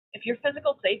 If your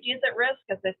physical safety is at risk,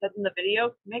 as I said in the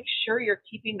video, make sure you're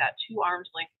keeping that 2 arms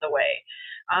lengths away.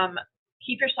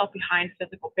 Keep yourself behind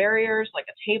physical barriers like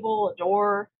a table, a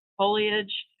door,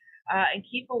 foliage, and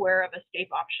keep aware of escape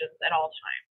options at all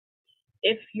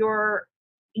times.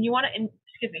 You want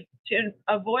to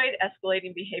avoid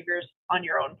escalating behaviors on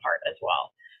your own part as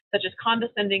well, such as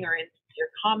condescending or insincere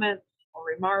comments or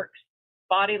remarks,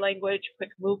 body language,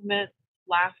 quick movement,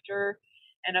 laughter,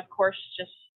 and of course,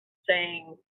 just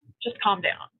saying, just calm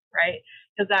down, right?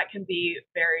 Because that can be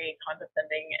very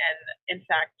condescending and, in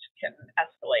fact, can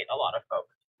escalate a lot of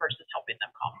folks versus helping them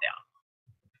calm down.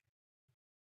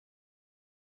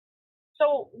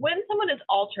 So when someone is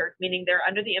altered, meaning they're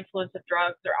under the influence of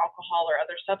drugs or alcohol or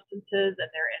other substances, and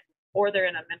they're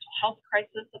in a mental health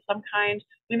crisis of some kind,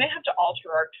 we may have to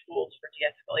alter our tools for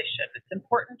de-escalation. It's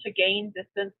important to gain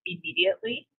distance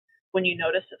immediately when you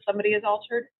notice that somebody is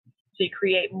altered. So you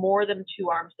create more than 2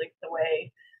 arms lengths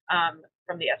away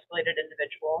from the escalated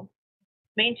individual.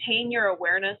 Maintain your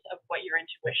awareness of what your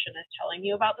intuition is telling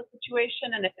you about the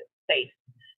situation and if it's safe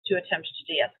to attempt to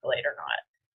de-escalate or not.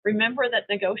 Remember that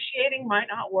negotiating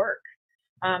might not work.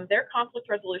 Their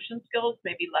conflict resolution skills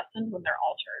may be lessened when they're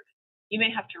altered. You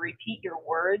may have to repeat your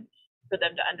words for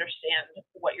them to understand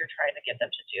what you're trying to get them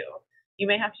to do. You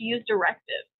may have to use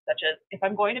directives, such as, if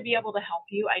I'm going to be able to help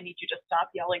you, I need you to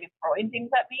stop yelling and throwing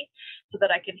things at me so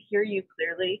that I can hear you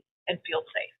clearly and feel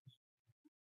safe.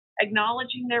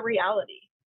 Acknowledging their reality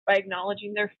by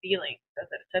acknowledging their feelings, as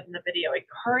it said in the video,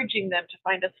 encouraging them to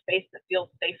find a space that feels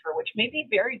safer, which may be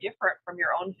very different from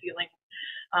your own feelings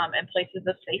and places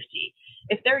of safety.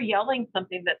 If they're yelling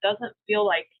something that doesn't feel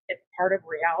like it's part of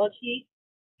reality,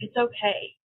 it's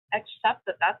okay. Accept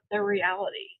that that's their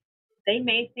reality. They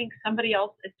may think somebody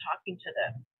else is talking to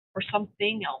them or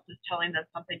something else is telling them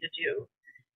something to do.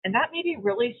 And that may be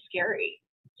really scary.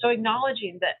 So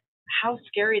acknowledging that how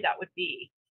scary that would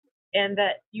be and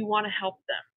that you want to help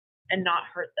them and not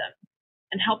hurt them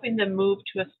and helping them move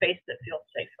to a space that feels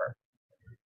safer.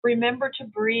 Remember to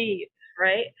breathe,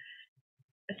 right?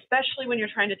 Especially when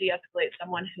you're trying to de-escalate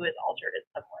someone who is altered in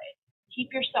some way.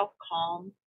 Keep yourself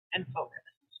calm and focused.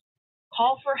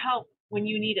 Call for help when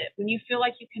you need it. When you feel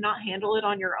like you cannot handle it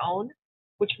on your own,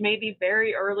 which may be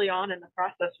very early on in the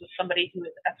process with somebody who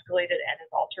is escalated and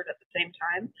is altered at the same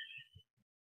time,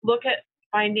 look at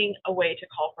finding a way to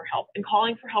call for help. And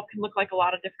calling for help can look like a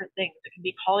lot of different things. It can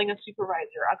be calling a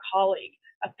supervisor, a colleague,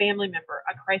 a family member,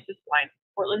 a crisis line,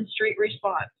 Portland Street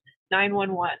Response,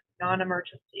 911,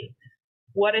 non-emergency.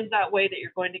 What is that way that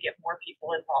you're going to get more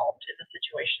people involved in the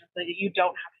situation so that you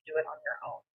don't have to do it on your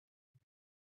own?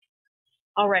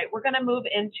 All right, we're going to move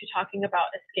into talking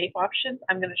about escape options.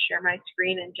 I'm going to share my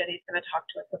screen, and Jenny's going to talk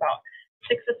to us about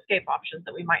 6 escape options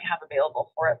that we might have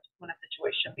available for us when a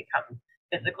situation becomes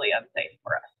physically unsafe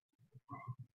for us.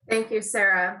 Thank you,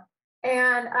 Sarah.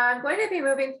 And I'm going to be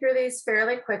moving through these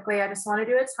fairly quickly. I just want to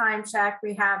do a time check.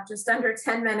 We have just under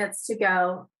 10 minutes to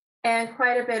go and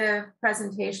quite a bit of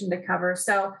presentation to cover.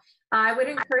 So I would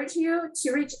encourage you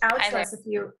to reach out to us if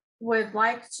you would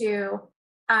like to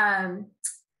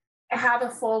have a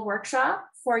full workshop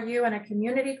for you in a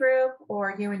community group,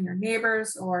 or you and your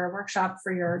neighbors, or a workshop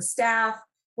for your staff.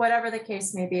 whatever the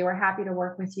case may be, we're happy to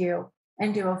work with you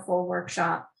and do a full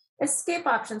workshop. Escape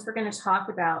options we're going to talk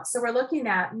about. So we're looking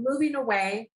at moving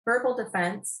away, verbal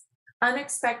defense,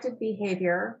 unexpected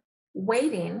behavior,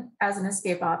 waiting as an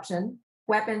escape option,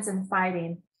 weapons, and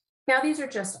fighting. Now, these are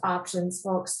just options,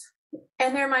 folks.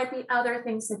 And there might be other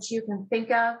things that you can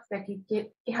think of that could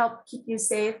help keep you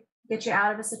safe, get you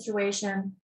out of a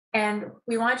situation. And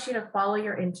we want you to follow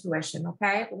your intuition,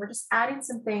 okay? But we're just adding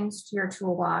some things to your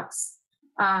toolbox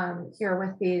here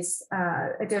with these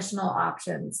additional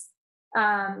options.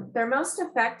 They're most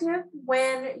effective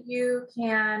when you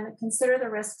can consider the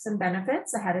risks and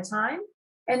benefits ahead of time.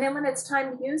 And then when it's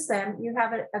time to use them, you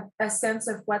have a sense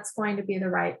of what's going to be the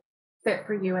right fit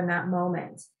for you in that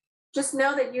moment. Just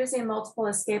know that using multiple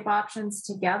escape options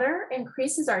together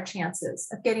increases our chances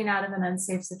of getting out of an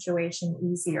unsafe situation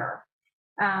easier.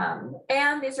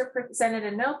 And these are presented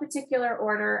in no particular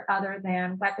order other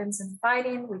than weapons and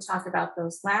fighting. We talk about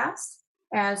those last,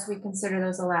 as we consider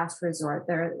those a last resort.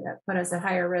 They put us at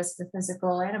higher risk of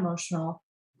physical and emotional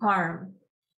harm.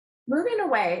 Moving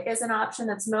away is an option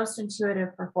that's most intuitive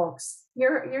for folks.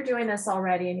 You're doing this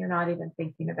already and you're not even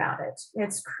thinking about it.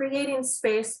 It's creating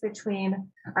space between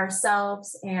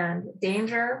ourselves and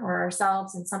danger, or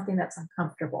ourselves and something that's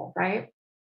uncomfortable, right?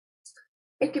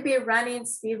 It could be running,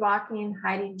 speed walking,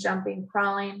 hiding, jumping,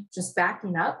 crawling, just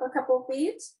backing up a couple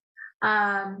feet.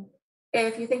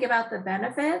 If you think about the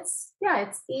benefits, yeah,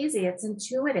 it's easy, it's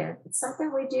intuitive. It's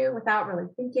something we do without really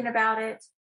thinking about it,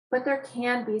 but there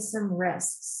can be some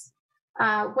risks.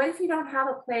 What if you don't have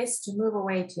a place to move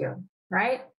away to,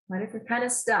 right? What if you're kind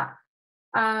of stuck?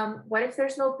 What if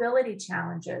there's mobility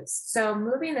challenges? So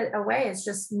moving it away is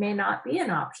just may not be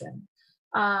an option.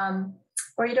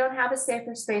 Or you don't have a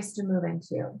safer space to move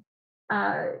into.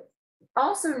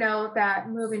 Also know that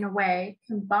moving away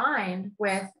combined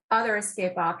with other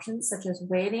escape options such as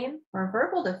waiting or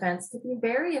verbal defense could be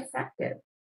very effective.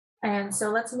 And so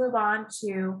let's move on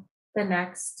to the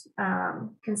next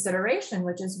consideration,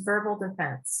 which is verbal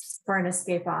defense for an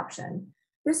escape option.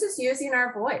 This is using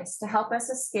our voice to help us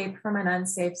escape from an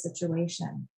unsafe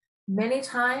situation. Many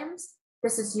times,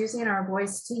 this is using our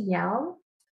voice to yell,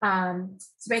 to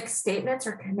make statements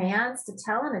or commands to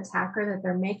tell an attacker that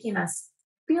they're making us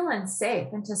feel unsafe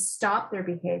and to stop their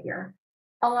behavior.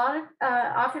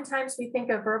 Oftentimes we think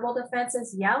of verbal defense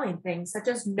as yelling things such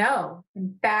as no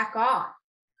and back off.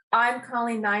 I'm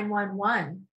calling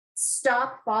 911.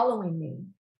 Stop following me.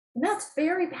 And that's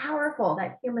very powerful,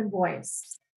 that human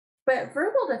voice. But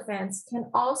verbal defense can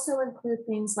also include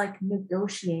things like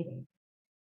negotiating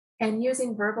and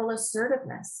using verbal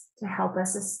assertiveness to help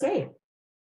us escape.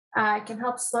 It can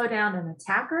help slow down an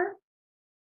attacker.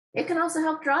 It can also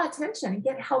help draw attention and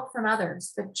get help from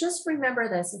others. But just remember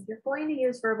this, if you're going to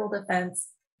use verbal defense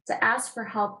to ask for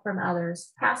help from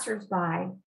others,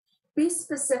 passersby, be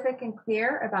specific and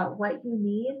clear about what you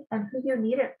need and who you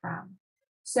need it from.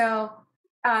 So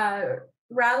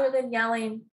rather than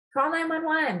yelling, call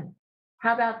 911,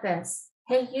 how about this?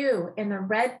 Hey, you in the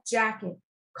red jacket,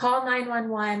 call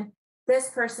 911. This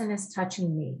person is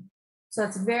touching me. So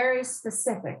it's very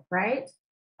specific, right?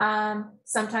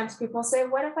 Sometimes people say,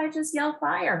 what if I just yell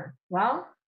fire? Well,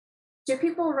 do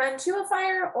people run to a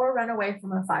fire or run away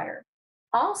from a fire?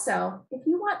 Also, if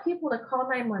you want people to call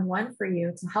 911 for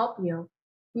you to help you,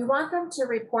 you want them to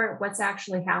report what's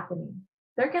actually happening.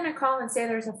 They're going to call and say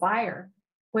there's a fire,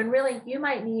 when really you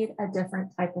might need a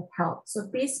different type of help. So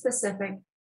be specific,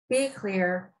 be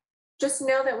clear. Just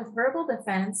know that with verbal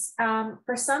defense,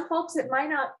 for some folks, it might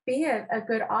not be a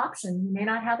good option. You may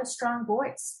not have a strong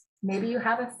voice. Maybe you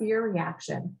have a fear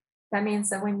reaction. That means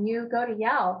that when you go to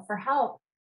yell for help,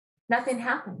 nothing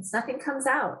happens, nothing comes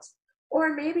out.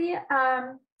 Or maybe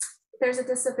there's a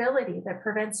disability that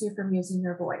prevents you from using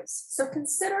your voice. So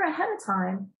consider ahead of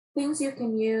time things you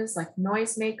can use like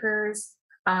noisemakers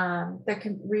that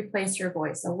can replace your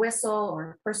voice, a whistle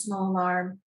or a personal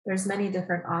alarm. There's many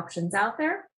different options out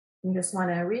there. You just want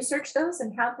to research those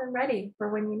and have them ready for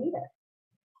when you need it.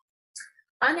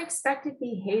 Unexpected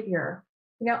behavior.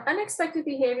 Unexpected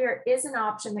behavior is an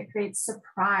option that creates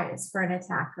surprise for an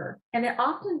attacker, and it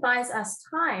often buys us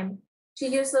time to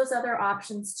use those other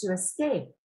options to escape.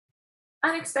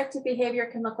 Unexpected behavior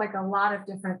can look like a lot of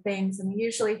different things, and we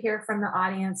usually hear from the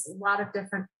audience a lot of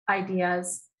different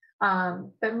ideas.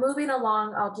 But moving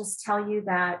along, I'll just tell you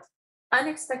that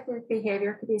unexpected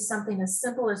behavior could be something as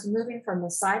simple as moving from the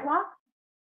sidewalk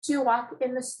to walk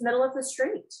in the middle of the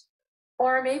street.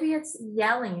 Or maybe it's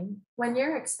yelling when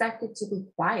you're expected to be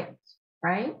quiet,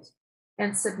 right?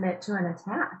 And submit to an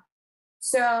attack.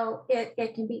 So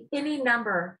it can be any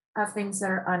number of things that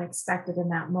are unexpected in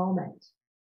that moment.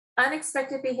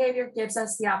 Unexpected behavior gives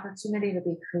us the opportunity to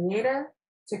be creative,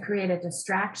 to create a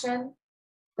distraction.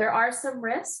 There are some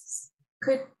risks.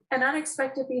 Could an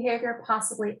unexpected behavior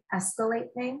possibly escalate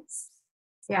things?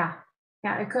 Yeah,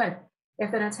 it could.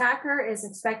 If an attacker is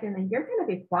expecting that you're going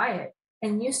to be quiet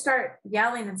and you start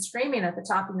yelling and screaming at the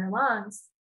top of your lungs,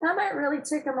 that might really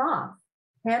tick him off,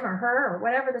 him or her, or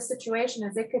whatever the situation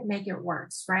is. It could make it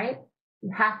worse, right?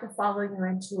 You have to follow your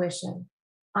intuition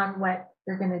on what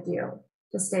you're going to do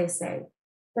to stay safe.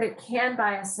 But it can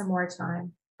buy us some more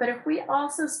time. But if we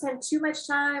also spend too much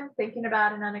time thinking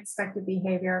about an unexpected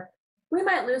behavior, we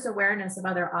might lose awareness of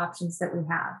other options that we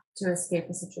have to escape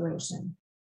a situation.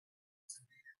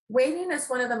 Waiting is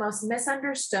one of the most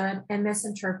misunderstood and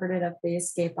misinterpreted of the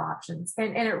escape options.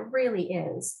 And it really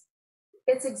is.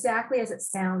 It's exactly as it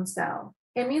sounds, though.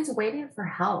 It means waiting for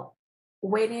help,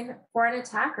 waiting for an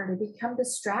attacker to become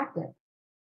distracted,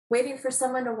 waiting for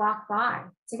someone to walk by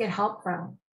to get help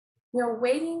from.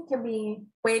 Waiting can be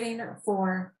waiting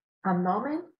for a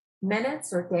moment,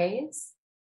 minutes, or days.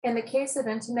 In the case of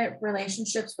intimate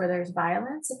relationships where there's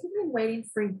violence, it can be waiting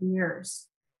for years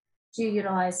to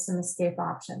utilize some escape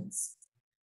options.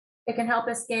 It can help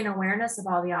us gain awareness of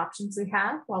all the options we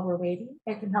have while we're waiting.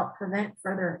 It can help prevent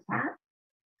further attack.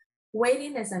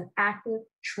 Waiting is an active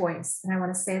choice. And I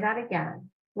want to say that again.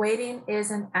 Waiting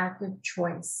is an active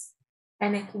choice.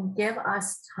 And it can give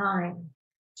us time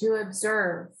to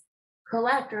observe,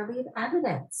 collect, or leave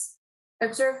evidence.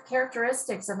 Observe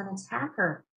characteristics of an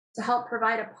attacker to help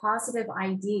provide a positive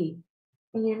ID.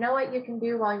 And you know what you can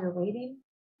do while you're waiting?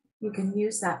 You can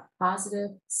use that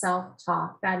positive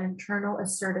self-talk, that internal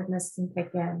assertiveness can kick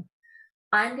in.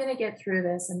 I'm going to get through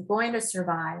this. I'm going to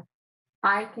survive.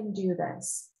 I can do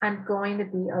this. I'm going to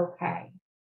be okay.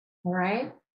 All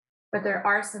right? But there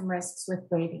are some risks with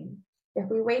waiting. If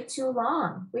we wait too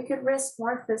long, we could risk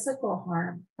more physical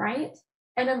harm, right?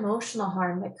 And emotional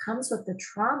harm that comes with the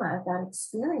trauma of that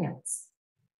experience.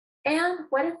 And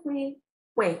what if we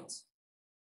wait?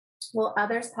 Will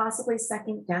others possibly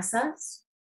second guess us?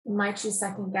 Might you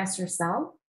second guess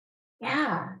yourself?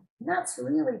 Yeah, that's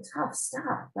really tough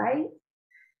stuff, right?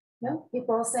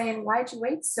 People saying, why'd you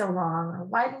wait so long? Or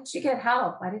why didn't you get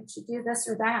help? Why didn't you do this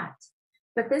or that?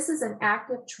 But this is an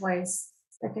active choice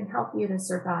that can help you to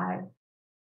survive.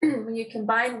 When you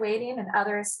combine waiting and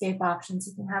other escape options,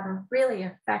 you can have a really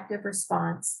effective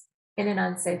response in an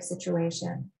unsafe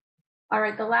situation. All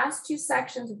right, the last two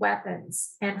sections,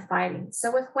 weapons and fighting.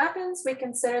 So with weapons, we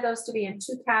consider those to be in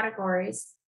two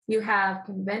categories. You have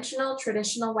conventional,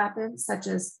 traditional weapons, such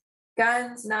as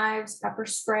guns, knives, pepper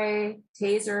spray,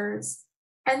 tasers.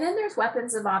 And then there's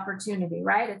weapons of opportunity,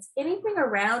 right? It's anything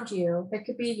around you that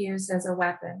could be used as a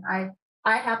weapon.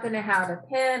 I happen to have a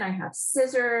pen, I have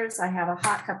scissors, I have a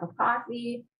hot cup of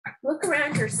coffee. Look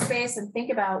around your space and think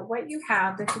about what you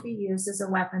have that could be used as a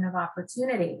weapon of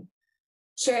opportunity.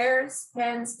 Chairs,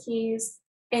 pens, keys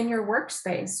in your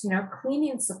workspace,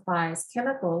 cleaning supplies,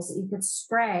 chemicals that you could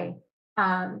spray.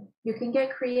 You can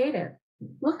get creative.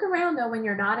 Look around, though, when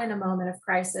you're not in a moment of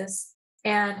crisis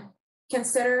and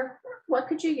consider what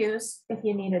could you use if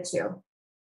you needed to.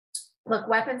 Look,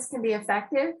 weapons can be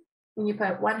effective when you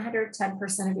put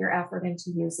 110% of your effort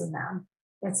into using them.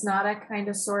 It's not a kind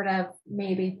of sort of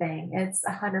maybe thing. It's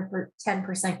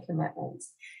 110% commitment.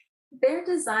 They're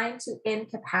designed to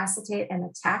incapacitate an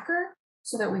attacker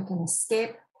so that we can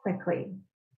escape quickly.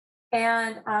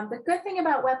 And the good thing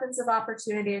about weapons of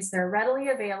opportunity is they're readily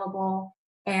available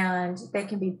and they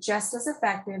can be just as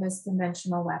effective as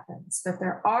conventional weapons. But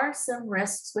there are some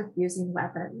risks with using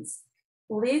weapons.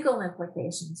 Legal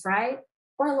implications, right?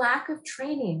 Or lack of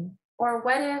training. Or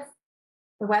what if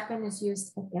the weapon is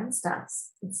used against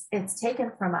us? It's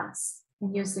taken from us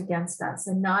and used against us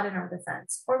and not in our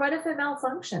defense. Or what if it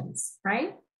malfunctions,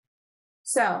 right?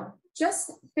 So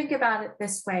just think about it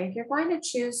this way. If you're going to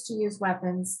choose to use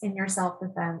weapons in your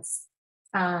self-defense,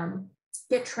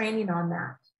 get training on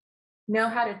that. Know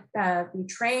how to be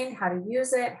trained, how to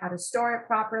use it, how to store it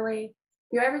properly.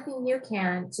 Do everything you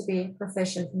can to be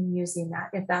proficient in using that,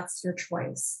 if that's your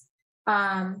choice.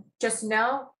 Just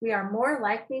know we are more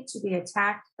likely to be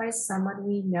attacked by someone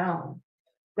we know.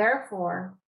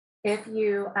 Therefore, if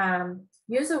you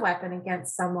use a weapon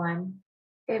against someone,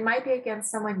 it might be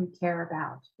against someone you care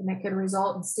about, and it could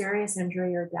result in serious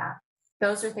injury or death.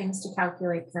 Those are things to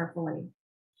calculate carefully.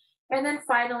 And then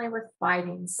finally, with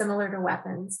fighting, similar to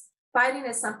weapons, fighting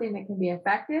is something that can be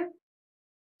effective,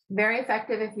 very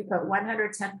effective if you put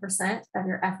 110% of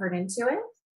your effort into it.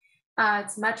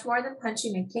 It's much more than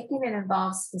punching and kicking. It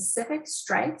involves specific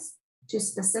strikes to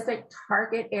specific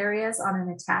target areas on an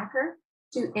attacker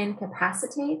to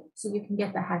incapacitate so you can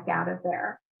get the heck out of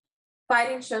there.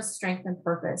 Fighting shows strength and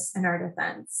purpose in our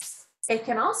defense. It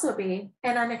can also be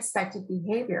an unexpected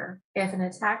behavior. If an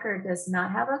attacker does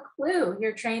not have a clue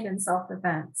you're trained in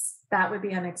self-defense, that would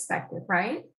be unexpected,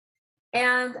 right?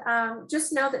 And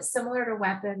just know that similar to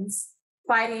weapons,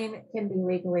 fighting can be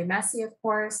legally messy, of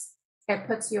course. It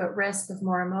puts you at risk of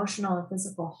more emotional and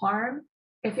physical harm.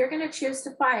 If you're going to choose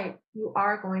to fight, you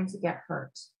are going to get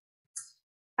hurt.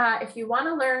 If you want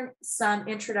to learn some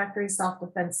introductory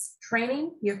self-defense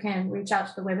training, you can reach out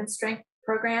to the Women's Strength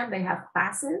Program. They have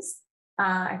classes.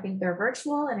 I think they're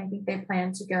virtual, and I think they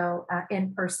plan to go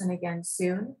in person again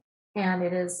soon. And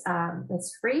it's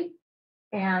free,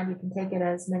 and you can take it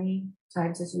as many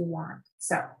times as you want.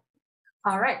 So,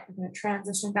 all right, I'm going to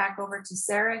transition back over to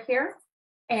Sarah here,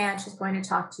 and she's going to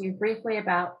talk to you briefly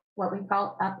about what we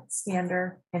call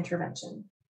upstander intervention.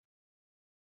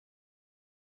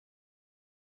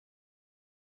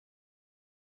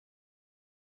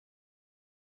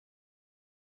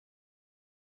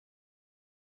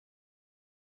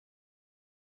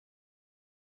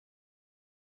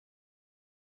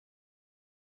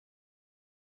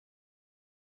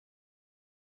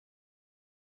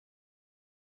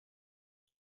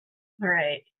 All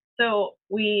right. So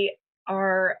we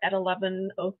are at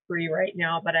 11:03 right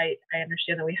now, but I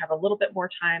understand that we have a little bit more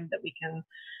time that we can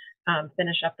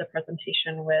finish up the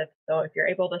presentation with. So if you're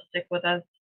able to stick with us,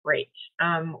 great.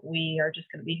 We are just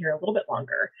going to be here a little bit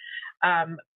longer.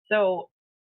 So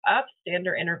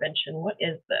upstander intervention, what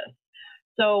is this?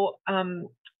 So I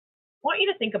want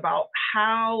you to think about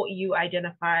how you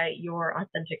identify your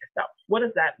authentic self. What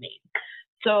does that mean?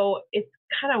 So it's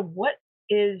kind of what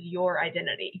is your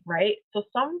identity, right? So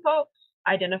some folks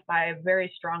identify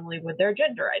very strongly with their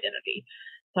gender identity.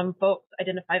 Some folks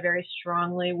identify very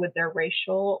strongly with their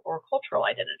racial or cultural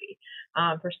identity.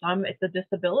 For some, it's a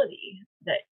disability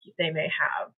that they may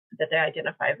have that they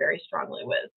identify very strongly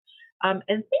with. And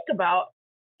think about,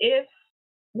 if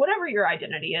whatever your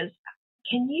identity is,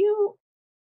 can you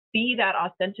be that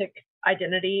authentic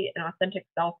identity and authentic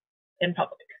self in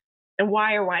public? And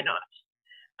why or why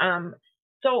not?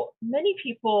 So many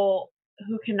people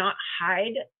who cannot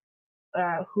hide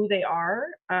who they are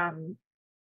and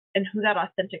who that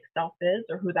authentic self is,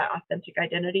 or who that authentic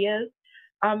identity is,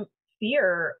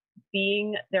 fear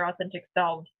being their authentic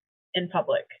selves in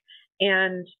public.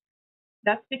 And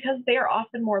that's because they are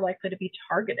often more likely to be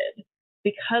targeted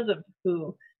because of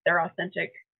who their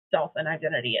authentic self and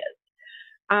identity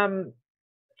is.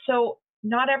 So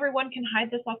not everyone can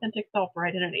hide this authentic self or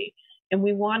identity. And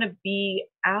we want to be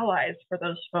allies for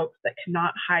those folks that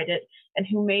cannot hide it and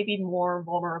who may be more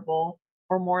vulnerable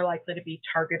or more likely to be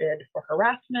targeted for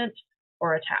harassment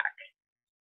or attack.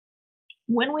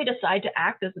 When we decide to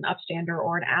act as an upstander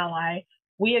or an ally,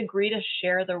 we agree to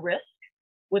share the risk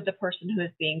with the person who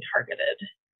is being targeted.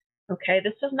 Okay,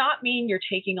 this does not mean you're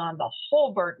taking on the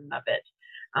whole burden of it,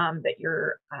 that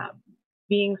you're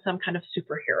being some kind of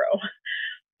superhero.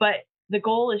 But the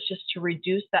goal is just to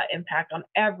reduce that impact on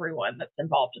everyone that's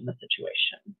involved in the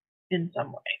situation in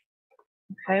some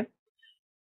way. Okay.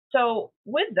 So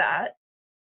with that,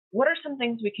 what are some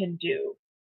things we can do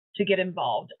to get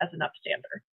involved as an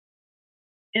upstander?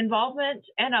 Involvement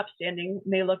and upstanding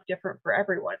may look different for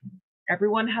everyone.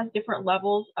 Everyone has different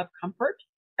levels of comfort.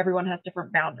 Everyone has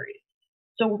different boundaries.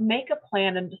 So make a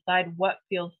plan and decide what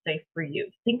feels safe for you.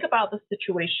 Think about the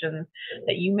situations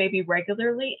that you may be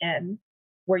regularly in,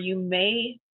 where you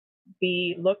may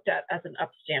be looked at as an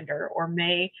upstander or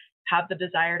may have the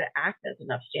desire to act as an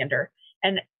upstander,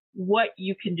 and what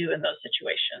you can do in those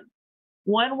situations.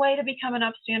 One way to become an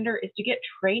upstander is to get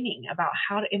training about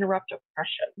how to interrupt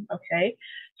oppression, okay?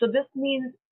 So this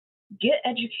means get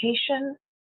education,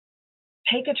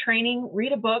 take a training,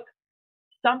 read a book,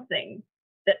 something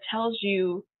that tells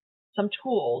you some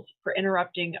tools for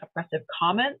interrupting oppressive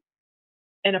comments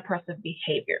and oppressive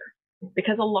behavior.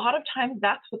 Because a lot of times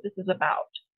that's what this is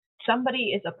about.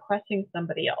 Somebody is oppressing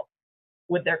somebody else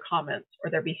with their comments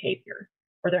or their behavior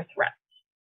or their threats.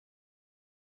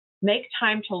 Make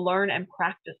time to learn and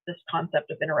practice this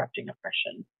concept of interrupting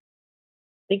oppression.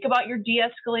 Think about your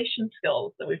de-escalation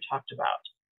skills that we've talked about,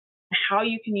 how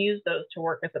you can use those to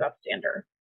work as an upstander.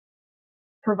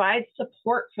 Provide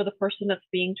support for the person that's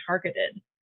being targeted.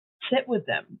 Sit with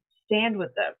them, stand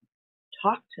with them,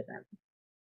 talk to them.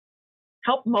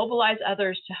 Help mobilize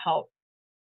others to help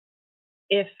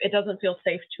if it doesn't feel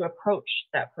safe to approach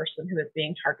that person who is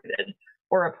being targeted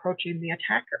or approaching the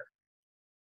attacker.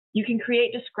 You can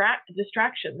create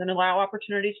distractions and allow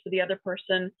opportunities for the other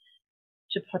person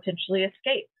to potentially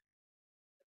escape.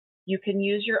 You can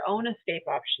use your own escape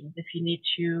options if you need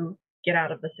to get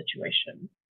out of the situation.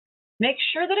 Make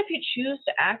sure that if you choose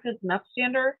to act as an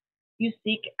upstander, you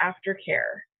seek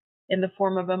aftercare in the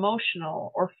form of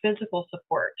emotional or physical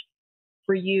support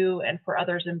for you and for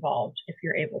others involved if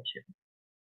you're able to.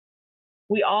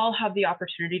 We all have the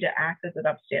opportunity to act as an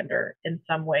upstander in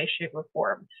some way, shape, or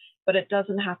form, but it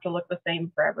doesn't have to look the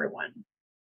same for everyone.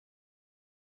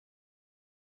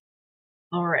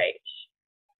 All right,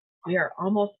 we are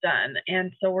almost done.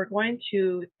 And so we're going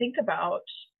to think about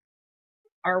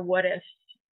our what ifs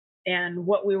and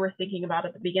what we were thinking about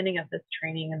at the beginning of this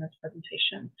training and this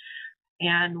presentation.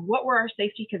 And what were our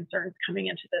safety concerns coming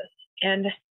into this? And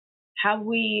have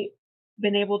we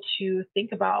been able to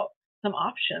think about some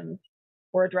options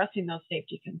for addressing those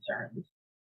safety concerns?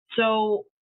 So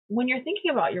when you're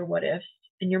thinking about your what ifs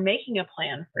and you're making a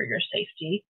plan for your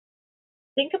safety,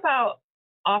 think about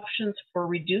options for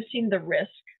reducing the risk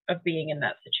of being in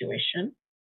that situation.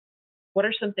 What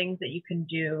are some things that you can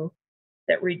do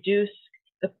that reduce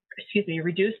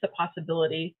the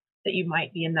possibility that you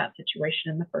might be in that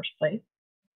situation in the first place?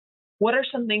 What are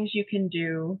some things you can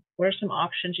do? What are some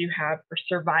options you have for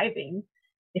surviving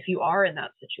if you are in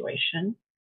that situation?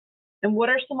 And what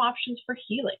are some options for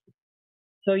healing?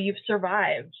 So you've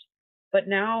survived, but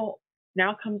now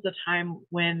comes the time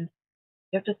when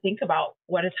you have to think about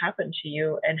what has happened to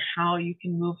you and how you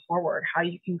can move forward, how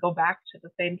you can go back to the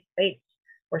same space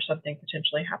where something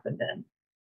potentially happened in,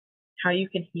 how you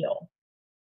can heal.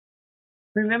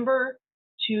 Remember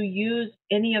to use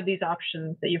any of these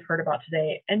options that you've heard about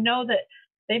today and know that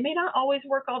they may not always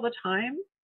work all the time,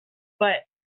 but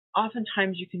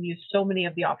oftentimes you can use so many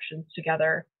of the options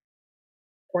together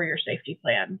for your safety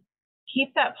plan.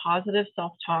 Keep that positive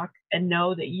self-talk and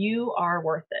know that you are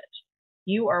worth it.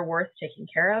 You are worth taking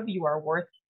care of. You are worth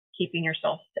keeping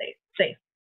yourself safe.